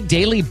free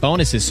daily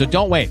bonuses, so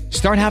don't wait.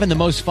 Start having the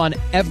most fun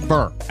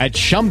ever at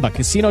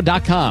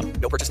ChumbaCasino.com.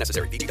 No purchase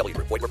necessary. VGW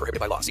Group. Void where prohibited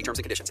by law. See terms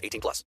and conditions. 18+.